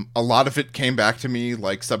a lot of it came back to me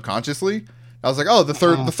like subconsciously. I was like, oh, the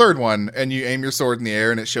third one, and you aim your sword in the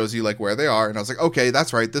air and it shows you like where they are, and I was like, okay,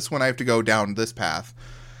 that's right, this one I have to go down this path.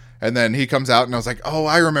 And then he comes out and I was like, oh,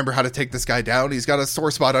 I remember how to take this guy down. He's got a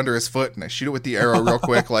sore spot under his foot, and I shoot it with the arrow real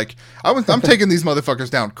quick. Like I'm taking these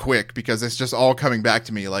motherfuckers down quick, because it's just all coming back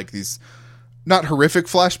to me like these not horrific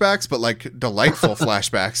flashbacks, but like delightful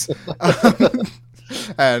flashbacks.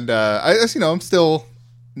 And I'm still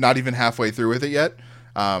not even halfway through with it yet.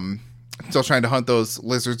 Still trying to hunt those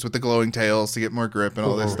lizards with the glowing tails to get more grip and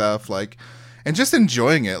all this stuff, like, and just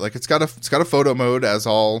enjoying it. Like it's got a photo mode, as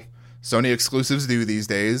all Sony exclusives do these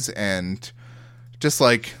days, and just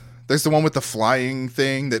like there's the one with the flying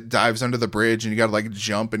thing that dives under the bridge and you gotta like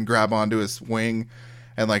jump and grab onto his wing,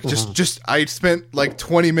 and like just I spent like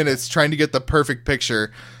 20 minutes trying to get the perfect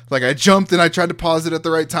picture. Like I jumped and I tried to pause it at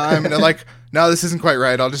the right time, and I'm like, no, this isn't quite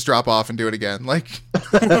right, I'll just drop off and do it again. Like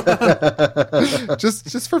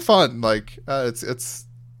just for fun. Like it's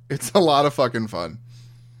a lot of fucking fun.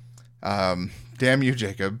 Damn you,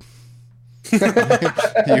 Jacob.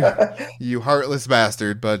 you heartless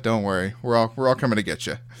bastard, but don't worry, we're all coming to get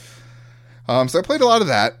you. So I played a lot of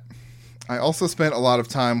that. I also spent a lot of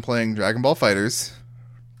time playing Dragon Ball FighterZ.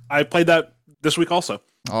 I played that this week also.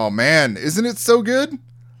 Oh man, isn't it so good?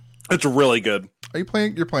 It's really good. You're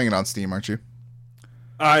playing it on Steam, aren't you?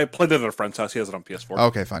 I played it at a friend's house. He has it on PS4.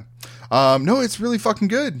 Okay, fine. No, it's really fucking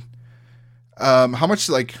good. How much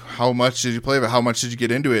did you play of it? How much did you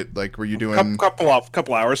get into it? Like, were you doing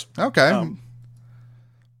couple hours? Okay.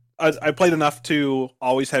 I played enough to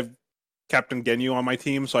always have Captain Ginyu on my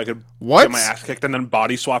team, so I could get my ass kicked and then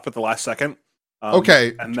body swap at the last second.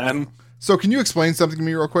 Okay. And then, so can you explain something to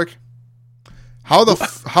me real quick? How the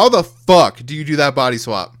fuck do you do that body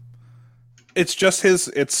swap? It's just like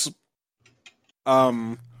I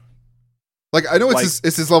know it's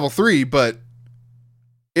his level 3, but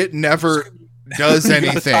it never does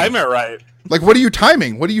anything. Time it right. Like, what are you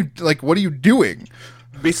timing? What are you doing?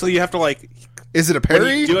 Basically, you have to like. Is it a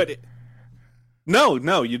parry? You do it.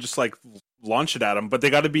 No, you just like launch it at them, but they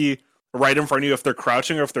got to be right in front of you. If they're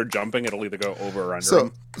crouching or if they're jumping, it'll either go over or under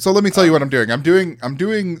them. So let me tell you what I'm doing. I'm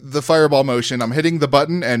doing the fireball motion. I'm hitting the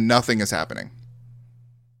button and nothing is happening.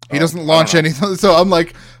 He doesn't launch anything. So I'm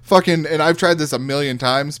like, fucking, and I've tried this a million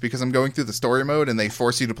times because I'm going through the story mode and they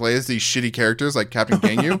force you to play as these shitty characters like Captain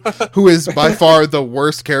Ginyu, who is by far the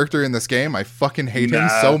worst character in this game. I fucking hate him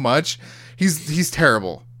so much. He's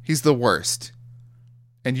terrible. He's the worst.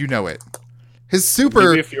 And you know it. His super...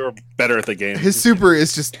 Maybe if you're better at the game. His super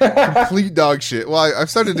is just complete dog shit. Well, I've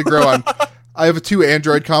started to grow on... I have a 2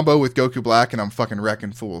 android combo with Goku Black and I'm fucking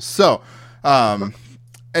wrecking fools. So,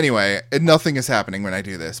 anyway, nothing is happening when I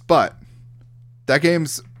do this, but that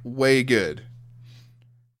game's way good.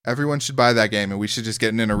 Everyone should buy that game, and we should just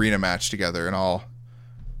get in an arena match together and all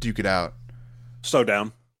duke it out. So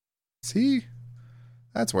down. See?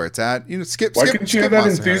 That's where it's at. Skip. Why couldn't you have that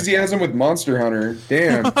enthusiasm with Monster Hunter?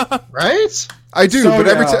 Damn. Right? I do, but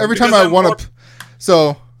every time I want to...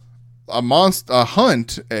 So, a monster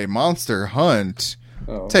hunt...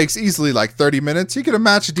 takes easily like 30 minutes. You get a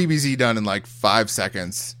match of DBZ done in like 5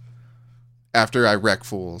 seconds after I wreck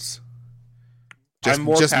fools. I'm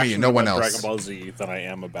more just me and no one about else. Dragon Ball Z than I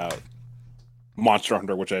am about Monster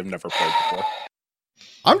Hunter, which I've never played before.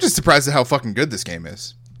 I'm just surprised at how fucking good this game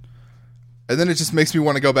is. And then it just makes me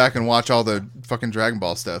want to go back and watch all the fucking Dragon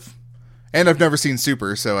Ball stuff. And I've never seen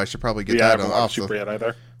Super, so I should probably get that off. Super yet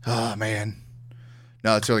either. Oh man,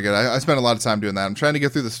 no, it's really good. I spent a lot of time doing that. I'm trying to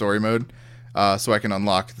get through the story mode. So I can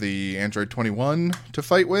unlock the Android 21 to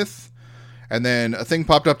fight with. And then a thing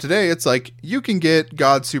popped up today. It's like, you can get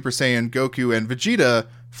God Super Saiyan, Goku, and Vegeta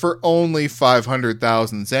for only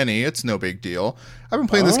 500,000 Zenny. It's no big deal. I've been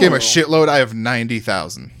playing this game a shitload. I have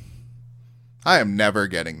 90,000. I am never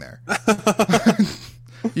getting there.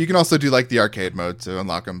 You can also do like the arcade mode to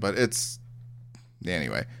unlock them, but it's...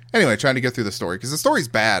 Anyway, trying to get through the story. Because the story's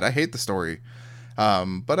bad. I hate the story.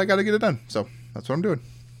 But I gotta get it done. So that's what I'm doing.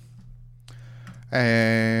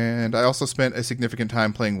 And I also spent a significant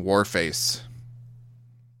time playing Warface.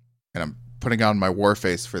 And I'm putting on my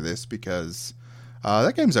Warface for this because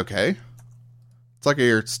that game's okay. It's like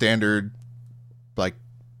your standard, like,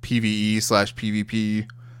 PvE/PvP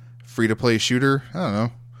free to play shooter. I don't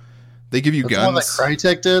know. They give you That's guns. the one that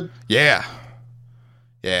Crytek did? Yeah.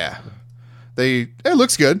 It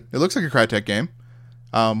looks good. It looks like a Crytek game.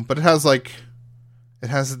 But it has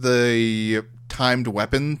the timed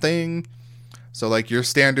weapon thing. So like your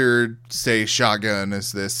standard, say, shotgun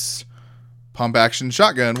is this pump action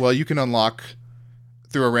shotgun. Well, you can unlock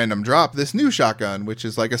through a random drop this new shotgun, which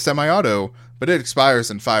is like a semi-auto, but it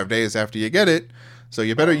expires in 5 days after you get it. So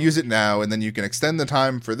you better use it now, and then you can extend the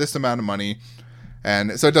time for this amount of money.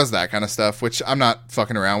 And so it does that kind of stuff, which I'm not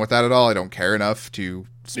fucking around with that at all. I don't care enough to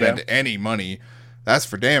spend any money. That's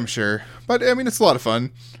for damn sure. But I mean, it's a lot of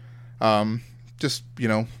fun. Just,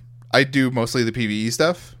 I do mostly the PvE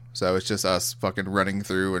stuff. So it's just us fucking running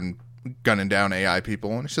through and gunning down AI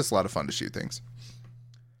people. And it's just a lot of fun to shoot things.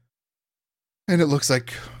 And it looks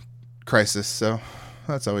like Crysis, so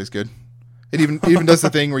that's always good. It even does the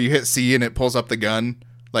thing where you hit C and it pulls up the gun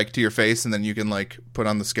like to your face, and then you can like put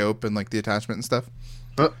on the scope and like the attachment and stuff.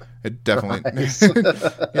 It definitely, Nice.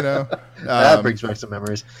 That brings back some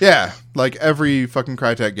memories. Yeah, like every fucking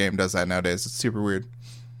Crytek game does that nowadays. It's super weird.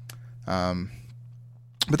 But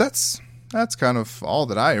that's kind of all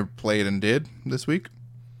that I played and did this week.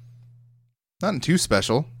 Nothing too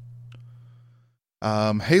special.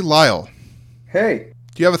 Hey Lyle. Hey.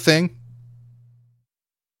 Do you have a thing?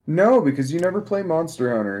 No, because you never play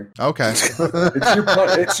Monster Hunter. Okay.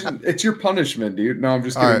 It's your punishment, dude. No, I'm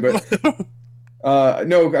just kidding. Right. But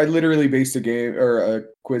no, I literally based a game or a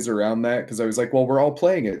quiz around that because I was like, well, we're all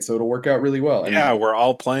playing it, so it'll work out really well. Yeah, we're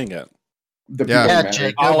all playing it.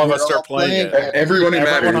 Jacob, all of us are playing it. Everyone who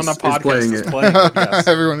matters on the podcast is playing it. Yes.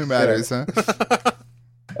 Everyone who matters, huh?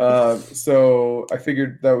 So I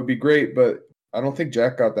figured that would be great, but I don't think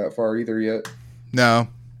Jack got that far either yet. No.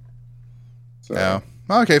 So. No.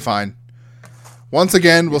 Okay, fine. Once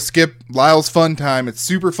again, we'll skip Lyle's fun time. It's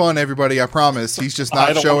super fun, everybody. I promise. He's just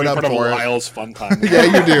not showing up for it. Lyle's fun time. Yeah,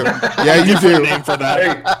 you do. Yeah, you do. Name for that.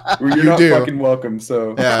 Hey, well, you're not fucking welcome.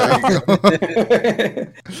 So yeah,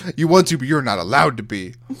 you want to, but you're not allowed to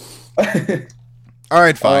be. All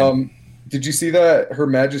right, fine. Did you see that Her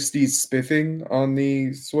Majesty's spiffing on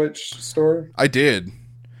the Switch store? I did.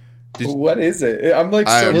 What is it? I'm like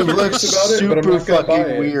so it nervous looks about it, but I'm super not gonna buy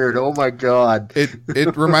fucking it. weird. Oh my god!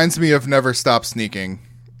 It reminds me of Never Stop Sneaking.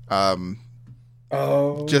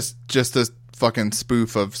 Oh, just a fucking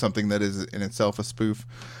spoof of something that is in itself a spoof.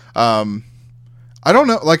 I don't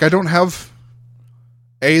know. Like, I don't have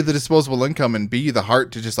A, the disposable income, and B, the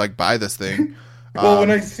heart to just like buy this thing. Well,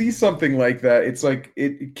 when I see something like that, it's like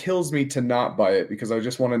it kills me to not buy it because I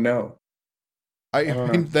just want to know. I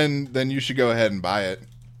mean, then you should go ahead and buy it.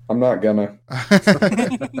 I'm not gonna.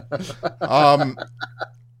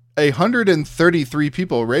 133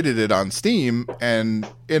 people rated it on Steam, and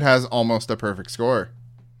it has almost a perfect score.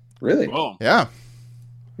 Really? Whoa. Yeah.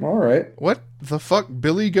 All right. What the fuck?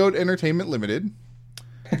 Billy Goat Entertainment Limited.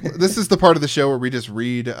 This is the part of the show where we just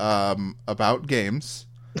read about games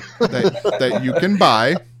that you can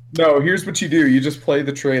buy. No, here's what you do. You just play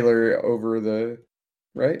the trailer over the...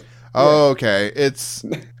 Right? Oh, okay. It's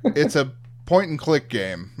a point-and-click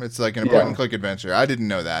game. It's like a point-and-click adventure. I didn't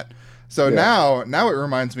know that. So now it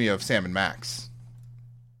reminds me of Sam & Max,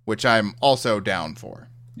 which I'm also down for.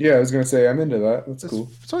 Yeah, I was going to say, I'm into that. That's cool.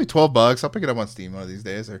 It's only $12. I'll pick it up on Steam one of these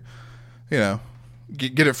days, or,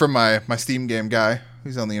 get it from my Steam game guy.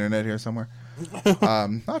 He's on the internet here somewhere.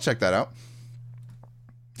 I'll check that out.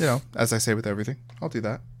 As I say with everything, I'll do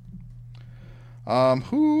that.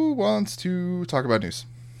 Who wants to talk about news?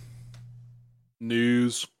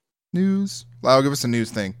 News. Lyle, give us a news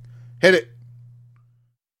thing. Hit it.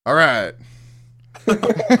 All right.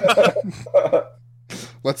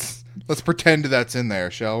 Let's pretend that's in there,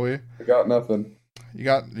 shall we? I got nothing. You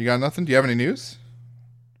got nothing? Do you have any news?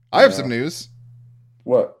 I have some news.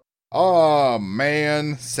 What? Oh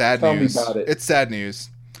man, sad news. Tell me about it. It's sad news.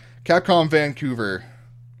 Capcom Vancouver,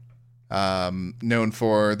 known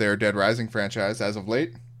for their Dead Rising franchise as of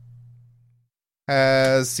late,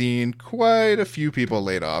 has seen quite a few people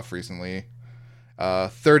laid off recently.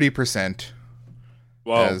 30%.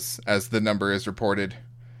 Whoa. As the number is reported.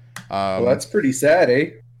 Well, that's pretty sad,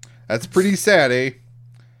 eh? That's pretty sad, eh?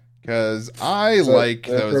 Because I like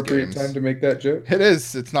the those appropriate games. time to make that joke? It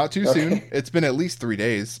is. It's not too soon. It's been at least 3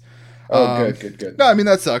 days. Oh, good. No, I mean,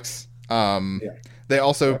 that sucks. They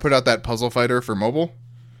also put out that Puzzle Fighter for mobile.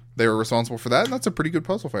 They were responsible for that, and that's a pretty good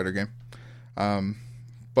Puzzle Fighter game.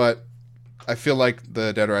 But I feel like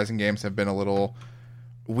the Dead Rising games have been a little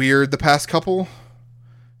weird the past couple.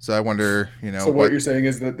 So I wonder, So what you're saying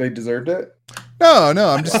is that they deserved it? No,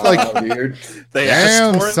 I'm just like, weird. They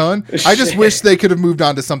damn, asked for it? son. I just wish they could have moved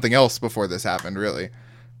on to something else before this happened, really.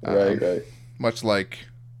 Right. Much like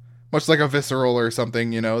a Visceral or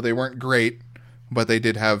something, they weren't great, but they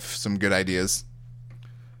did have some good ideas.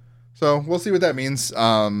 So we'll see what that means.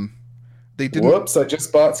 They didn't. Whoops! I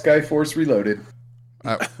just bought Skyforce Reloaded.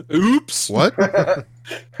 Oops! What? I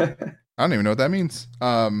don't even know what that means.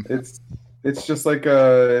 It's just like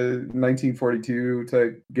a 1942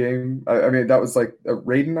 type game. I mean, that was like a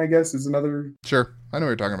Raiden, I guess, is another. Sure, I know what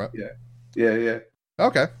you're talking about. Yeah.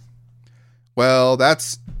 Okay. Well,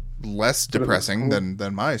 that's less depressing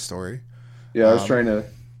than my story. Yeah, I was trying to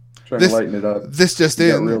lighten it up. This just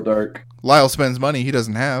It in. got real dark. Lyle spends money he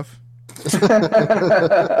doesn't have.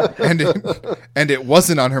 and it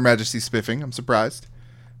wasn't on Her Majesty's spiffing. I'm surprised.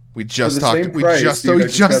 We just talked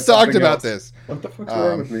about this. What the fuck's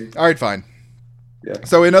wrong with me? All right, fine. Yeah.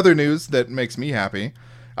 So in other news that makes me happy,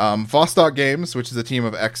 Vostok Games, which is a team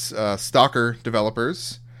of ex-Stalker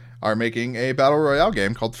developers, are making a battle royale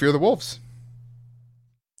game called Fear the Wolves.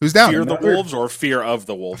 Who's down? Fear the Wolves or Fear of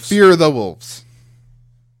the Wolves? Fear the Wolves.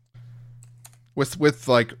 With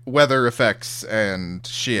like weather effects and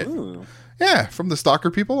shit. Ooh. Yeah, from the Stalker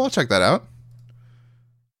people. I'll check that out.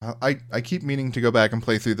 I keep meaning to go back and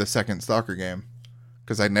play through the second Stalker game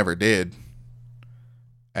because I never did,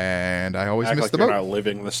 and I always missed the boat. You're not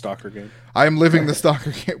living the Stalker game. I am living the Stalker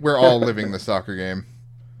game. We're all living the Stalker game,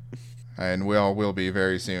 and we all will be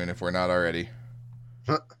very soon if we're not already.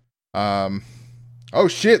 Oh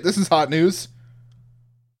shit! This is hot news.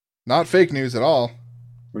 Not fake news at all.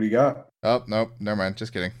 What do you got? Oh nope, never mind.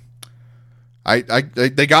 Just kidding.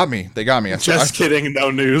 They got me. Just kidding.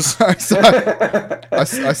 No news. I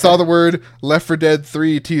saw the word Left 4 Dead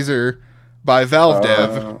 3 teaser by Valve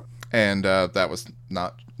Dev, and that was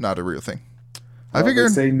not a real thing. I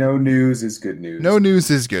figured they say no news is good news. No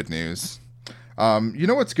news is good news. You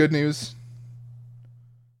know what's good news?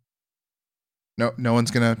 No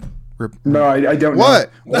one's gonna. No, I don't what?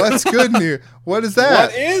 know. What's good news? What is that?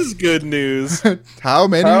 What is good news? How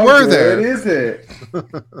many were there? What is it?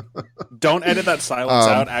 Don't edit that silence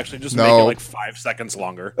out. Actually, just make it like 5 seconds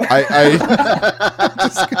longer.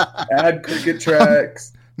 Add cricket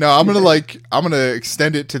tracks. No, I'm gonna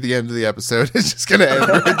extend it to the end of the episode. It's just gonna end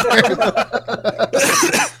right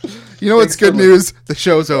there. You know what's good news? The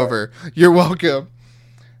show's over. You're welcome.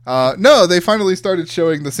 No, they finally started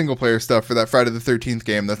showing the single player stuff for that Friday the 13th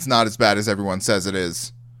game. That's not as bad as everyone says it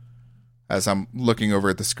is. As I'm looking over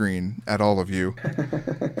at the screen at all of you.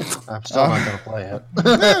 I'm still not going to play it.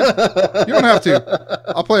 You don't have to.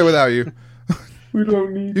 I'll play it without you. We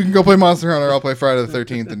don't need. You can go play Monster Hunter. I'll play Friday the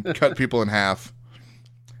 13th and cut people in half.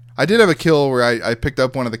 I did have a kill where I picked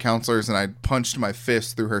up one of the counselors and I punched my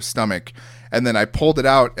fist through her stomach. And then I pulled it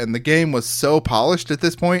out, and the game was so polished at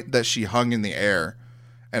this point that she hung in the air.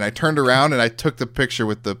 And I turned around and I took the picture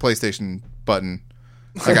with the PlayStation button.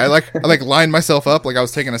 I lined myself up like I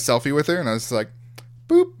was taking a selfie with her, and I was like,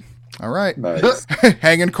 boop. All right. Nice.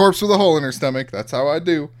 Hanging corpse with a hole in her stomach. That's how I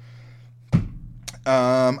do.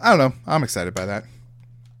 I don't know. I'm excited by that.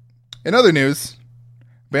 In other news,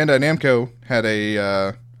 Bandai Namco had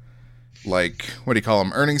a what do you call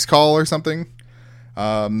them? Earnings call or something.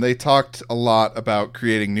 They talked a lot about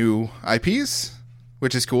creating new IPs,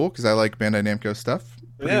 which is cool because I like Bandai Namco stuff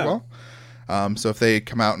pretty well. So if they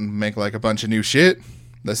come out and make like a bunch of new shit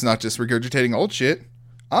that's not just regurgitating old shit,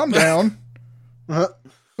 I'm down.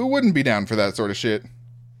 Who wouldn't be down for that sort of shit?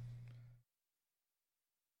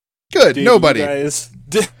 Good. Nobody. Go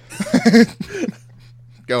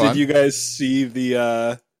on. Did you guys see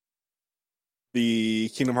the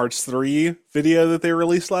Kingdom Hearts 3 video that they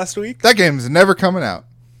released last week? That game's never coming out.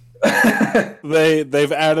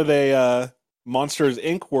 They've added a Monsters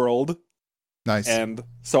Inc. world. Nice. And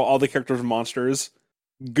so all the characters are monsters.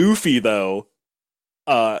 Goofy, though.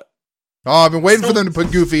 I've been waiting for them to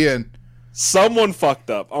put Goofy in. Someone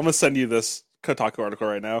fucked up. I'm going to send you this Kotaku article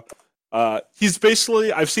right now. He's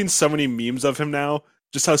basically... I've seen so many memes of him now.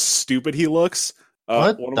 Just how stupid he looks.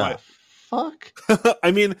 What the fuck?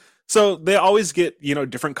 I mean, so they always get,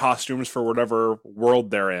 different costumes for whatever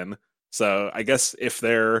world they're in. So I guess if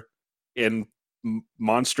they're in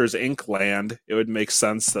Monsters Inc. land, it would make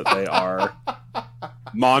sense that they are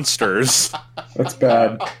monsters. That's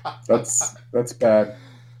bad. That's bad.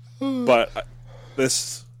 But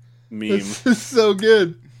this meme this is so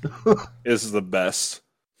good. is the best.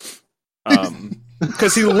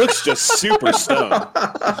 Because he looks just super stoned.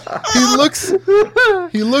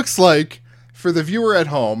 He looks like, for the viewer at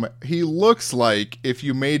home, he looks like if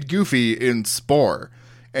you made Goofy in Spore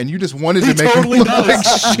and you just wanted to make him look like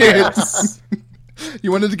shit. Yes.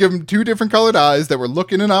 You wanted to give him two different colored eyes that were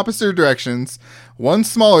looking in opposite directions, one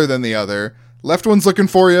smaller than the other. Left one's looking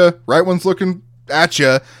for you, right one's looking at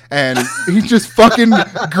you, and he's just fucking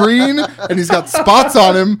green, and he's got spots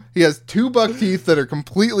on him. He has 2 buck teeth that are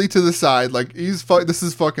completely to the side. Like, this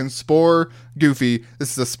is fucking Spore Goofy.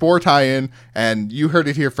 This is a Spore tie-in, and you heard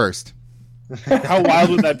it here first. How wild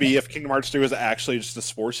would that be if Kingdom Hearts 2 is actually just a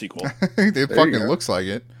Spore sequel? It fucking looks like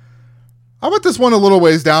it. How about this one a little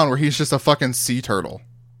ways down where he's just a fucking sea turtle?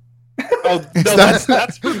 Oh, no,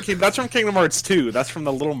 that's from Kingdom Hearts 2. That's from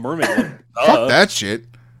the Little Mermaid one. Fuck that shit.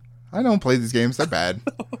 I don't play these games. They're bad.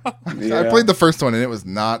 I played the first one, and it was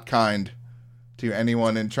not kind to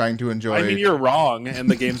anyone in trying to enjoy. I mean, you're wrong, and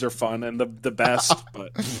the games are fun and the best,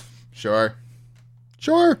 but... Sure.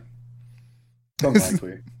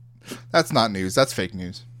 Unlikely. That's not news. That's fake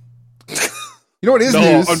news. You know what is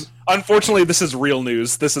news? Unfortunately, this is real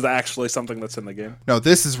news. This is actually something that's in the game. No,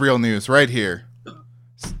 this is real news right here.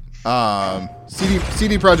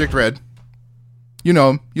 CD Projekt Red. You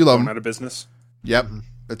know him. You love him. Out of business. Yep.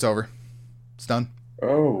 It's over. It's done.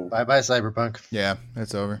 Oh. Bye-bye, Cyberpunk. Yeah,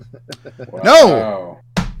 it's over. Wow. No!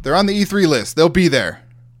 They're on the E3 list. They'll be there.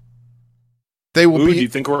 They will be... Do you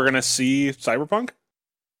think we're going to see Cyberpunk?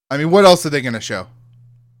 I mean, what else are they going to show?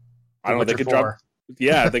 I don't know. They could drop...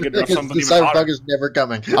 Yeah, they could drop something even Cyberpunk hotter. is never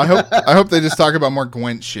coming. I hope they just talk about more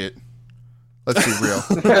Gwent shit. Let's be real.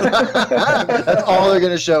 That's all they're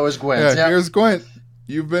going to show is Gwent. Yeah, here's Gwent.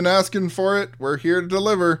 You've been asking for it. We're here to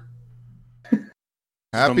deliver.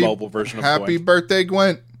 Happy mobile version of Happy Gwent. birthday,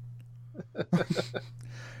 Gwent.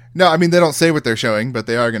 No, I mean, they don't say what they're showing, but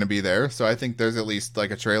they are going to be there. So I think there's at least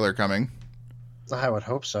like a trailer coming. I would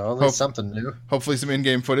hope so. At least something new. Hopefully some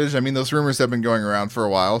in-game footage. I mean, those rumors have been going around for a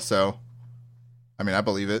while, so... I mean, I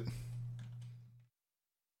believe it.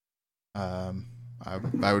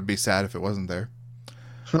 I would be sad if it wasn't there.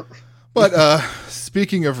 But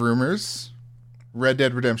speaking of rumors, Red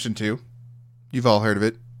Dead Redemption 2. You've all heard of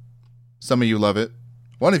it. Some of you love it.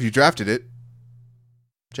 One of you drafted it.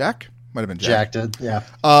 Jack? Might have been Jack. Jack did, yeah.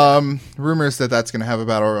 Rumors that that's going to have a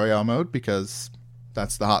Battle Royale mode because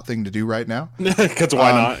that's the hot thing to do right now. Because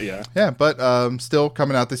why not? Yeah. Yeah, but still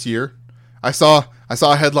coming out this year. I saw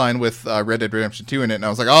a headline with Red Dead Redemption 2 in it, and I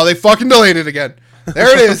was like, oh, they fucking delayed it again.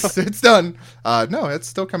 There it is. It's done. No, it's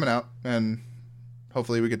still coming out, and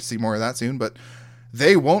hopefully we get to see more of that soon, but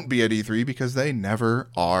they won't be at E3 because they never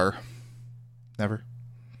are. Never.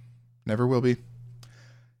 Never will be.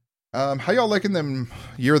 How y'all liking them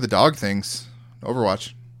Year of the Dog things?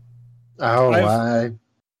 Overwatch. Oh, I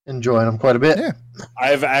enjoy them quite a bit. Yeah.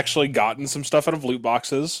 I've actually gotten some stuff out of loot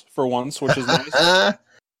boxes for once, which is nice.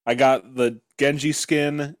 I got the Genji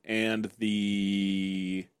skin and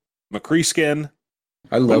the McCree skin.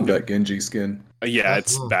 I love that Genji skin. Yeah,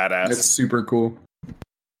 it's badass. It's super cool.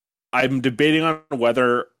 I'm debating on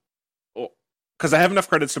whether... Because I have enough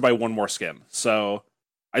credits to buy one more skin. So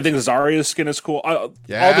I think Zarya's skin is cool. All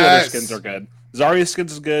the other skins are good. Zarya's skin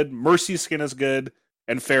is good. Mercy's skin is good.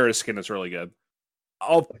 And Pharah's skin is really good.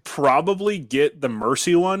 I'll probably get the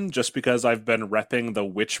Mercy one just because I've been repping the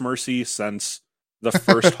Witch Mercy since the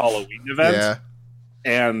first Halloween event. Yeah.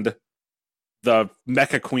 And the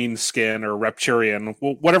Mecha Queen skin or Repturian,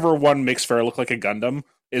 whatever one makes Pharah look like a Gundam,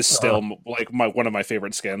 is still like one of my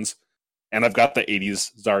favorite skins. And I've got the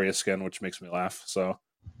 80s Zarya skin, which makes me laugh. So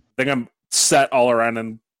I think I'm set all around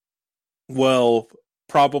and will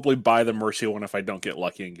probably buy the Mercy one if I don't get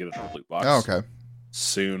lucky and get it in a loot box. Oh, okay.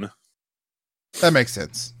 Soon. That makes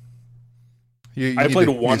sense. I played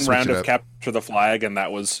one round of Capture the Flag, and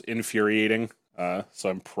that was infuriating. So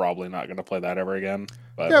I'm probably not going to play that ever again.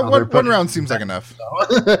 But yeah, one round seems like enough.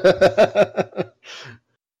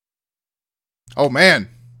 Oh, man.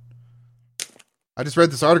 I just read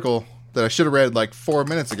this article that I should have read like 4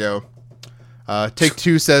 minutes ago.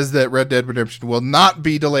 Take-Two says that Red Dead Redemption will not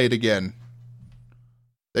be delayed again.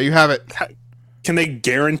 There you have it. Can they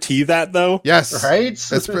guarantee that, though? Yes. Right?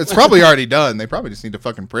 It's probably already done. They probably just need to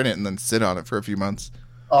fucking print it and then sit on it for a few months.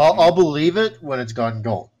 I'll believe it when it's gone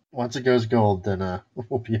gold. Once it goes gold, then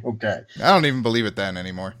we'll be okay. I don't even believe it then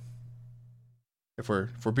anymore. If we're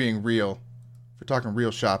being real. If we're talking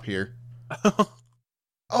real shop here.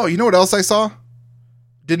 Oh, you know what else I saw?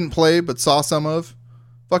 Didn't play, but saw some of?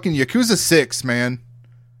 Fucking Yakuza 6, man.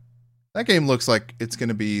 That game looks like it's going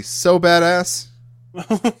to be so badass.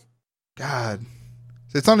 God.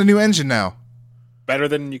 It's on a new engine now. Better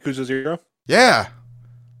than Yakuza 0? Yeah.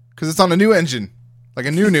 Because it's on a new engine. Like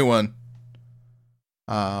a new one.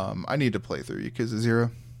 I need to play through Yakuza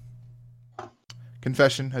 0.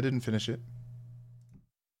 Confession, I didn't finish it.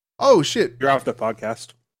 Oh, shit. You're off the podcast.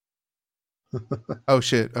 Oh,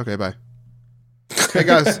 shit. Okay, bye. Hey,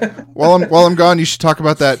 guys. while I'm gone, you should talk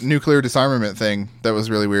about that nuclear disarmament thing. That was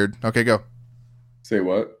really weird. Okay, go. Say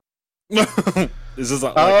what? Is this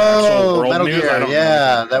actual world Metal news? I Gear. don't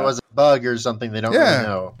Yeah, know. that was a bug or something. They don't really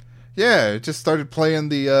know. Yeah, it just started playing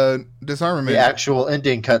the disarmament. The actual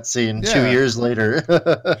ending cutscene 2 years later.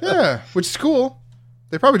 Yeah, which is cool.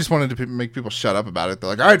 They probably just wanted to make people shut up about it. They're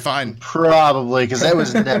like, all right, fine. Probably, because that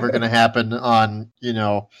was never going to happen on,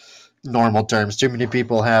 normal terms. Too many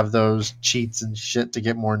people have those cheats and shit to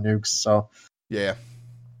get more nukes, so... Yeah.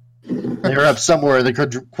 They were up somewhere in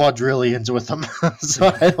the quadrillions with them, so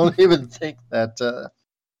I don't even think that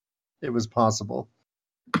it was possible.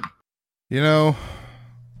 No,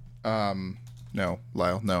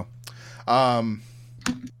 Lyle, no. I'm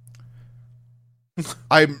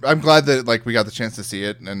glad that we got the chance to see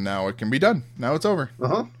it, and now it can be done. Now it's over.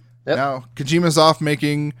 Uh-huh. Yep. Now Kojima's off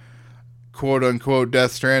making quote unquote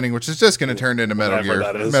Death Stranding, which is just going to turn into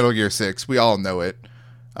Metal Gear 6. We all know it.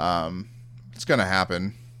 It's going to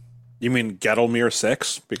happen. You mean Gettlemere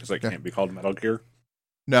 6? Because it can't be called Metal Gear?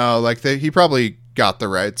 No, he probably got the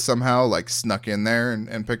rights somehow, snuck in there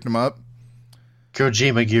and picked them up.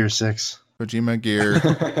 Kojima Gear 6. Kojima Gear.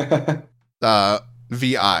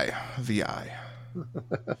 VI.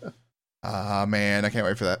 Man, I can't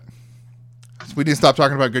wait for that. We need to stop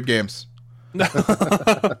talking about good games.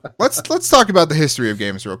 Let's talk about the history of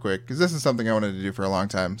games real quick, because this is something I wanted to do for a long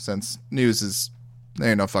time, since there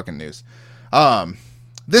ain't no fucking news.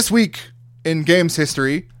 This week in games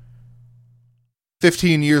history,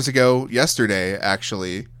 15 years ago, yesterday,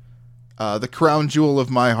 actually, the crown jewel of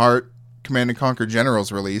my heart, Command & Conquer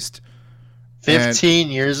Generals, released.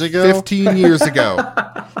 15 years ago? 15 years ago.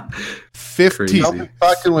 15. Don't be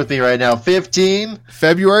fucking with me right now. 15?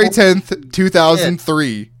 February 10th,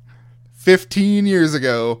 2003. 15 years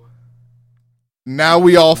ago. Now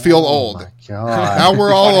we all feel old. My God. Now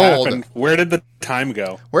we're all old. Where did the time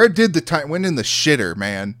go? Went in the shitter,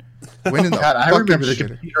 man. Went in the God, I remember the shitter.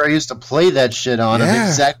 computer I used to play that shit on. Yeah.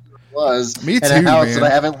 Exactly what it was. Me in too, a house man. that I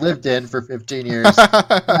haven't lived in for 15 years.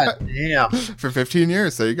 God damn. For 15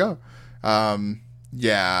 years. There you go.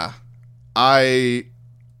 Yeah. It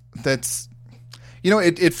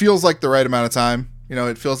feels like the right amount of time.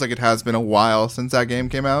 It feels like it has been a while since that game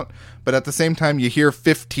came out. But at the same time, you hear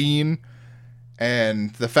 15,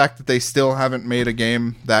 and the fact that they still haven't made a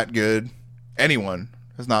game that good, anyone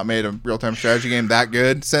has not made a real-time strategy game that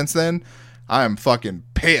good since then, I am fucking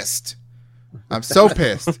pissed. I'm so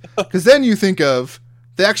pissed. Because then you think of,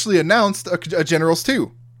 they actually announced a Generals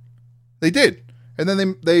 2. They did. And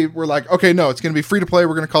then they were like, okay, no, it's going to be free to play.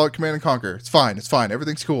 We're going to call it Command & Conquer. It's fine.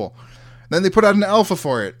 Everything's cool. And then they put out an alpha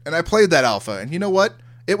for it. And I played that alpha. And you know what?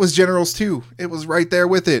 It was Generals 2. It was right there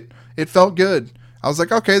with it. It felt good. I was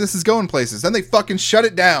like, okay, this is going places. Then they fucking shut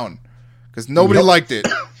it down. Because nobody liked it.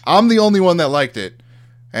 I'm the only one that liked it.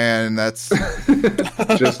 And that's...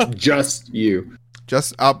 just you.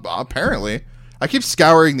 Just, apparently. I keep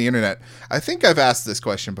scouring the internet. I think I've asked this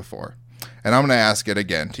question before. And I'm going to ask it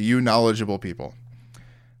again to you knowledgeable people.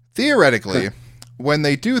 Theoretically, when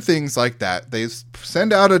they do things like that, they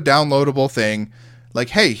send out a downloadable thing like,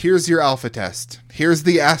 hey, here's your alpha test. Here's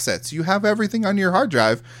the assets. You have everything on your hard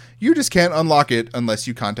drive. You just can't unlock it unless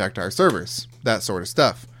you contact our servers. That sort of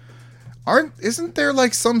stuff. Isn't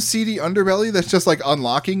there some seedy underbelly that's just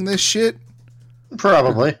unlocking this shit?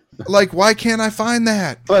 Probably. Why can't I find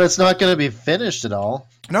that? But it's not going to be finished at all.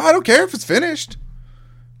 No, I don't care if it's finished.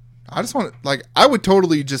 I just want to, I would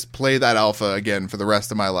totally just play that alpha again for the rest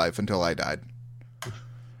of my life until I died.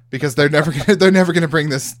 Because they're never gonna bring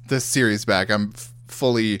this series back. I'm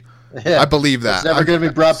fully, I believe that. It's never going to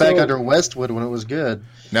be brought back under Westwood when it was good.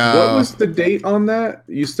 No. What was the date on that?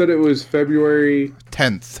 You said it was February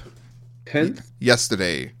 10th. 10th?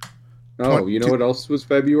 Yesterday. Oh, you know what else was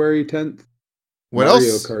February 10th? What Mario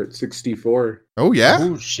else? Kart 64. Oh, yeah?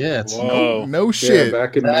 Oh, shit. Whoa. No shit. Yeah,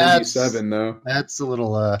 back in 97, though. That's a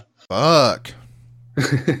little, Fuck.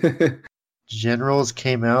 Generals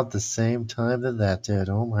came out the same time that did.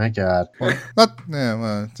 Oh, my God. It's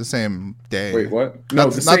the same day. Wait, what? No,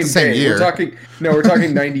 Not the same day. year. We're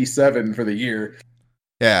talking 97 for the year.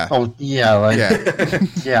 Yeah. Oh, yeah. Yeah.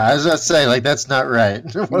 Yeah, I was going to say, that's not right.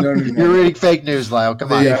 No. You're reading fake news, Lyle.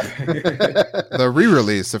 Come on. The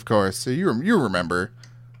re-release, of course. So you remember.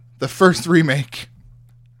 The first remake.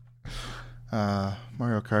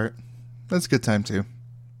 Mario Kart. That's a good time, too.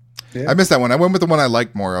 Yeah. I missed that one. I went with the one I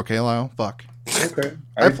liked more. Okay, Lyle? Fuck. Okay.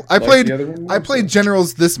 I played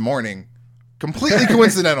Generals this morning. Completely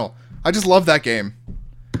coincidental. I just love that game.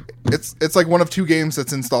 It's like one of two games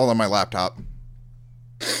that's installed on my laptop.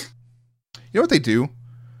 You know what they do?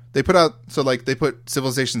 They put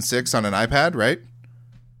Civilization 6 on an iPad, right?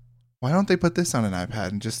 Why don't they put this on an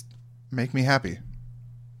iPad and just make me happy?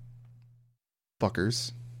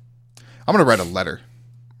 Fuckers. I'm going to write a letter.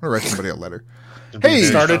 I'm gonna write somebody a letter. Hey,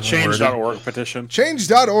 Start a change.org petition.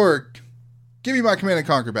 Change.org. Give me my Command and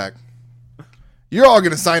Conquer back. You're all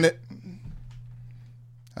gonna sign it.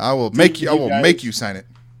 I will make you sign it.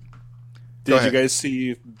 Did you guys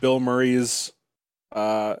see Bill Murray's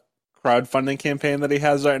crowdfunding campaign that he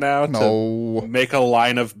has right now to make a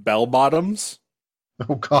line of bell bottoms?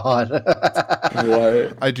 Oh God!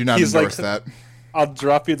 What? I do not endorse that. I'll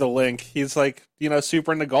drop you the link. He's like,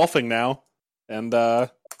 super into golfing now, and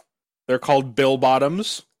they're called Bill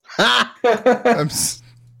Bottoms. And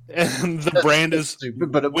the brand is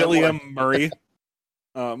stupid, but William Murray.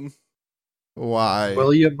 Why?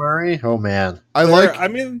 William Murray? Oh man. I like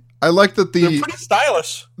that they're pretty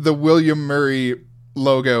stylish. The William Murray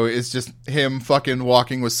logo is just him fucking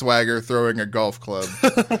walking with swagger throwing a golf club.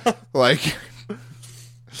 Like,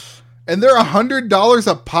 and they're $100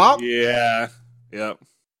 a pop? Yeah. Yep.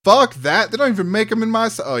 Fuck that. They don't even make them in my...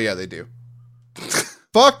 Oh, yeah, they do.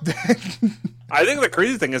 Fuck that. I think the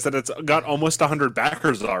crazy thing is that it's got almost 100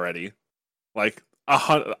 backers already. Like,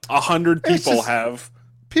 100 people have...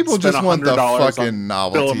 People just want the fucking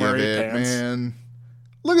novelty of it, man.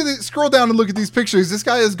 Look at it. Scroll down and look at these pictures. This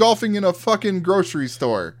guy is golfing in a fucking grocery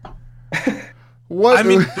store. What? I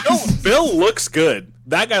mean, Bill looks good.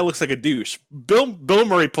 That guy looks like a douche. Bill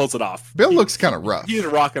Murray pulls it off. Bill looks kind of rough. He's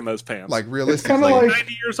rocking those pants. Like, realistically. He's like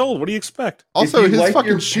 90 years old. What do you expect? Also, his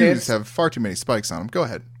fucking shoes have far too many spikes on them. Go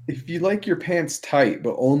ahead. If you like your pants tight,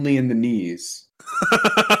 but only in the knees,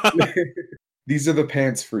 these are the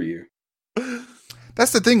pants for you.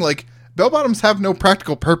 That's the thing. Like, bell bottoms have no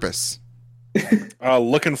practical purpose.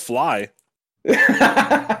 Look and fly.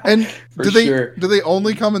 And do they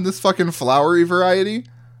only come in this fucking flowery variety?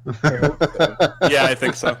 Yeah, I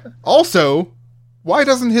think so. Also, why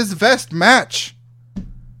doesn't his vest match?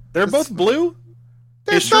 They're both blue.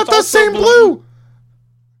 It's not the same blue.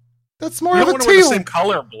 That's more of a teal. Wear the same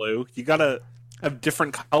color blue. You gotta have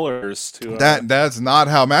different colors to. That's not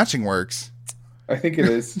how matching works. I think it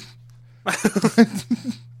is.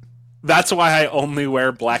 That's why I only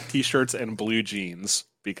wear black t-shirts and blue jeans,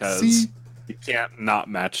 because you can't not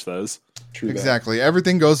match those. True exactly. That.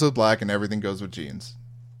 Everything goes with black and everything goes with jeans.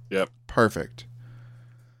 Yep. Perfect.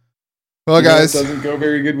 Well, guys, it doesn't go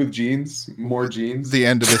very good with jeans. More jeans. The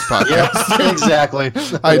end of this podcast. Yeah, exactly.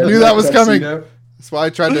 I knew that was coming. That's why I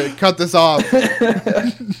tried to cut this off.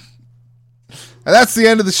 And that's the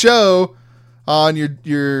end of the show on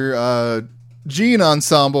your Gene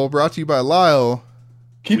Ensemble, brought to you by Lyle.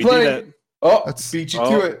 Keep playing. Beat you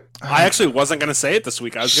to it. I actually wasn't going to say it this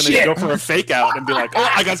week. I was going to go for a fake out and be like,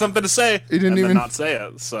 "Oh, I got something to say." You didn't even not say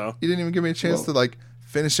it. So you didn't even give me a chance to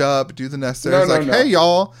finish up, do the necessary. Hey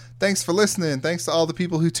y'all, thanks for listening. Thanks to all the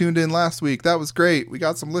people who tuned in last week. That was great. We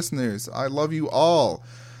got some listeners. I love you all.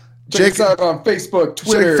 Check us out on Facebook,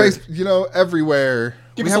 Twitter, everywhere.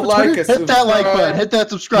 Give us a like. Hit that like button. Hit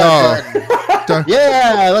that subscribe button.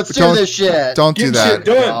 Yeah, let's do this shit. Don't do that.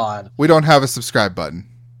 God. We don't have a subscribe button.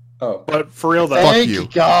 Oh, but for real though, thank you,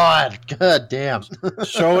 God. God damn.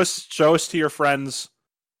 show us to your friends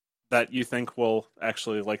that you think will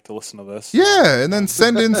actually like to listen to this. Yeah, and then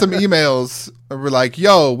send in some emails. We're like,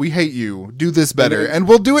 "Yo, we hate you. Do this better," and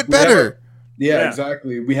we'll do it better. Yeah,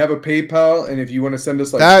 exactly. We have a PayPal, and if you want to send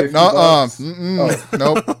us that, $50,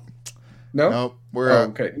 nope. No, we're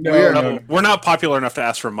okay. We're not popular enough to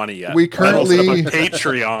ask for money yet. We currently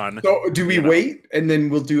Patreon. So do we wait and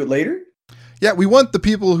then we'll do it later? Yeah, we want the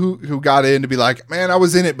people who got in to be like, man, I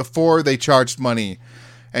was in it before they charged money,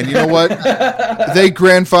 and you know what? They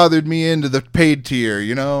grandfathered me into the paid tier.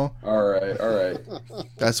 All right.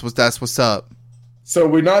 That's what's up. So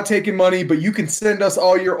we're not taking money, but you can send us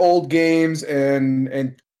all your old games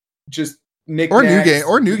and just knickknacks.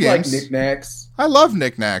 Or new games. Like knickknacks. I love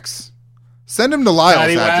knickknacks. Send them to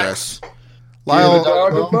Lyle's address.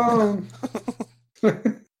 Lyle.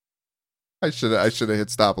 I should have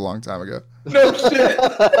hit stop a long time ago. No shit.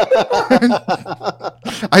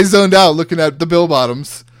 I zoned out looking at the Bill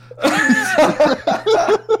Bottoms.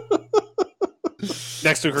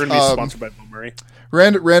 Next week we're gonna be sponsored by Bill Murray.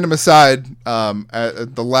 Random aside,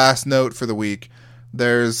 at the last note for the week,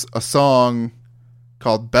 there's a song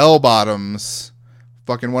called Bell Bottoms,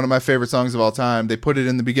 fucking one of my favorite songs of all time. They put it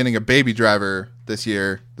in the beginning of Baby Driver this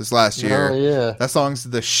last year. Oh, yeah. That song's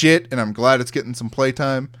the shit, and I'm glad it's getting some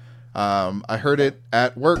playtime. I heard it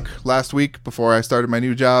at work last week before I started my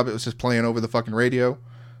new job. It was just playing over the fucking radio.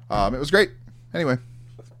 It was great. Anyway,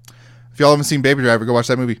 if y'all haven't seen Baby Driver, go watch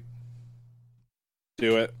that movie.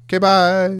 Do it. Okay, bye.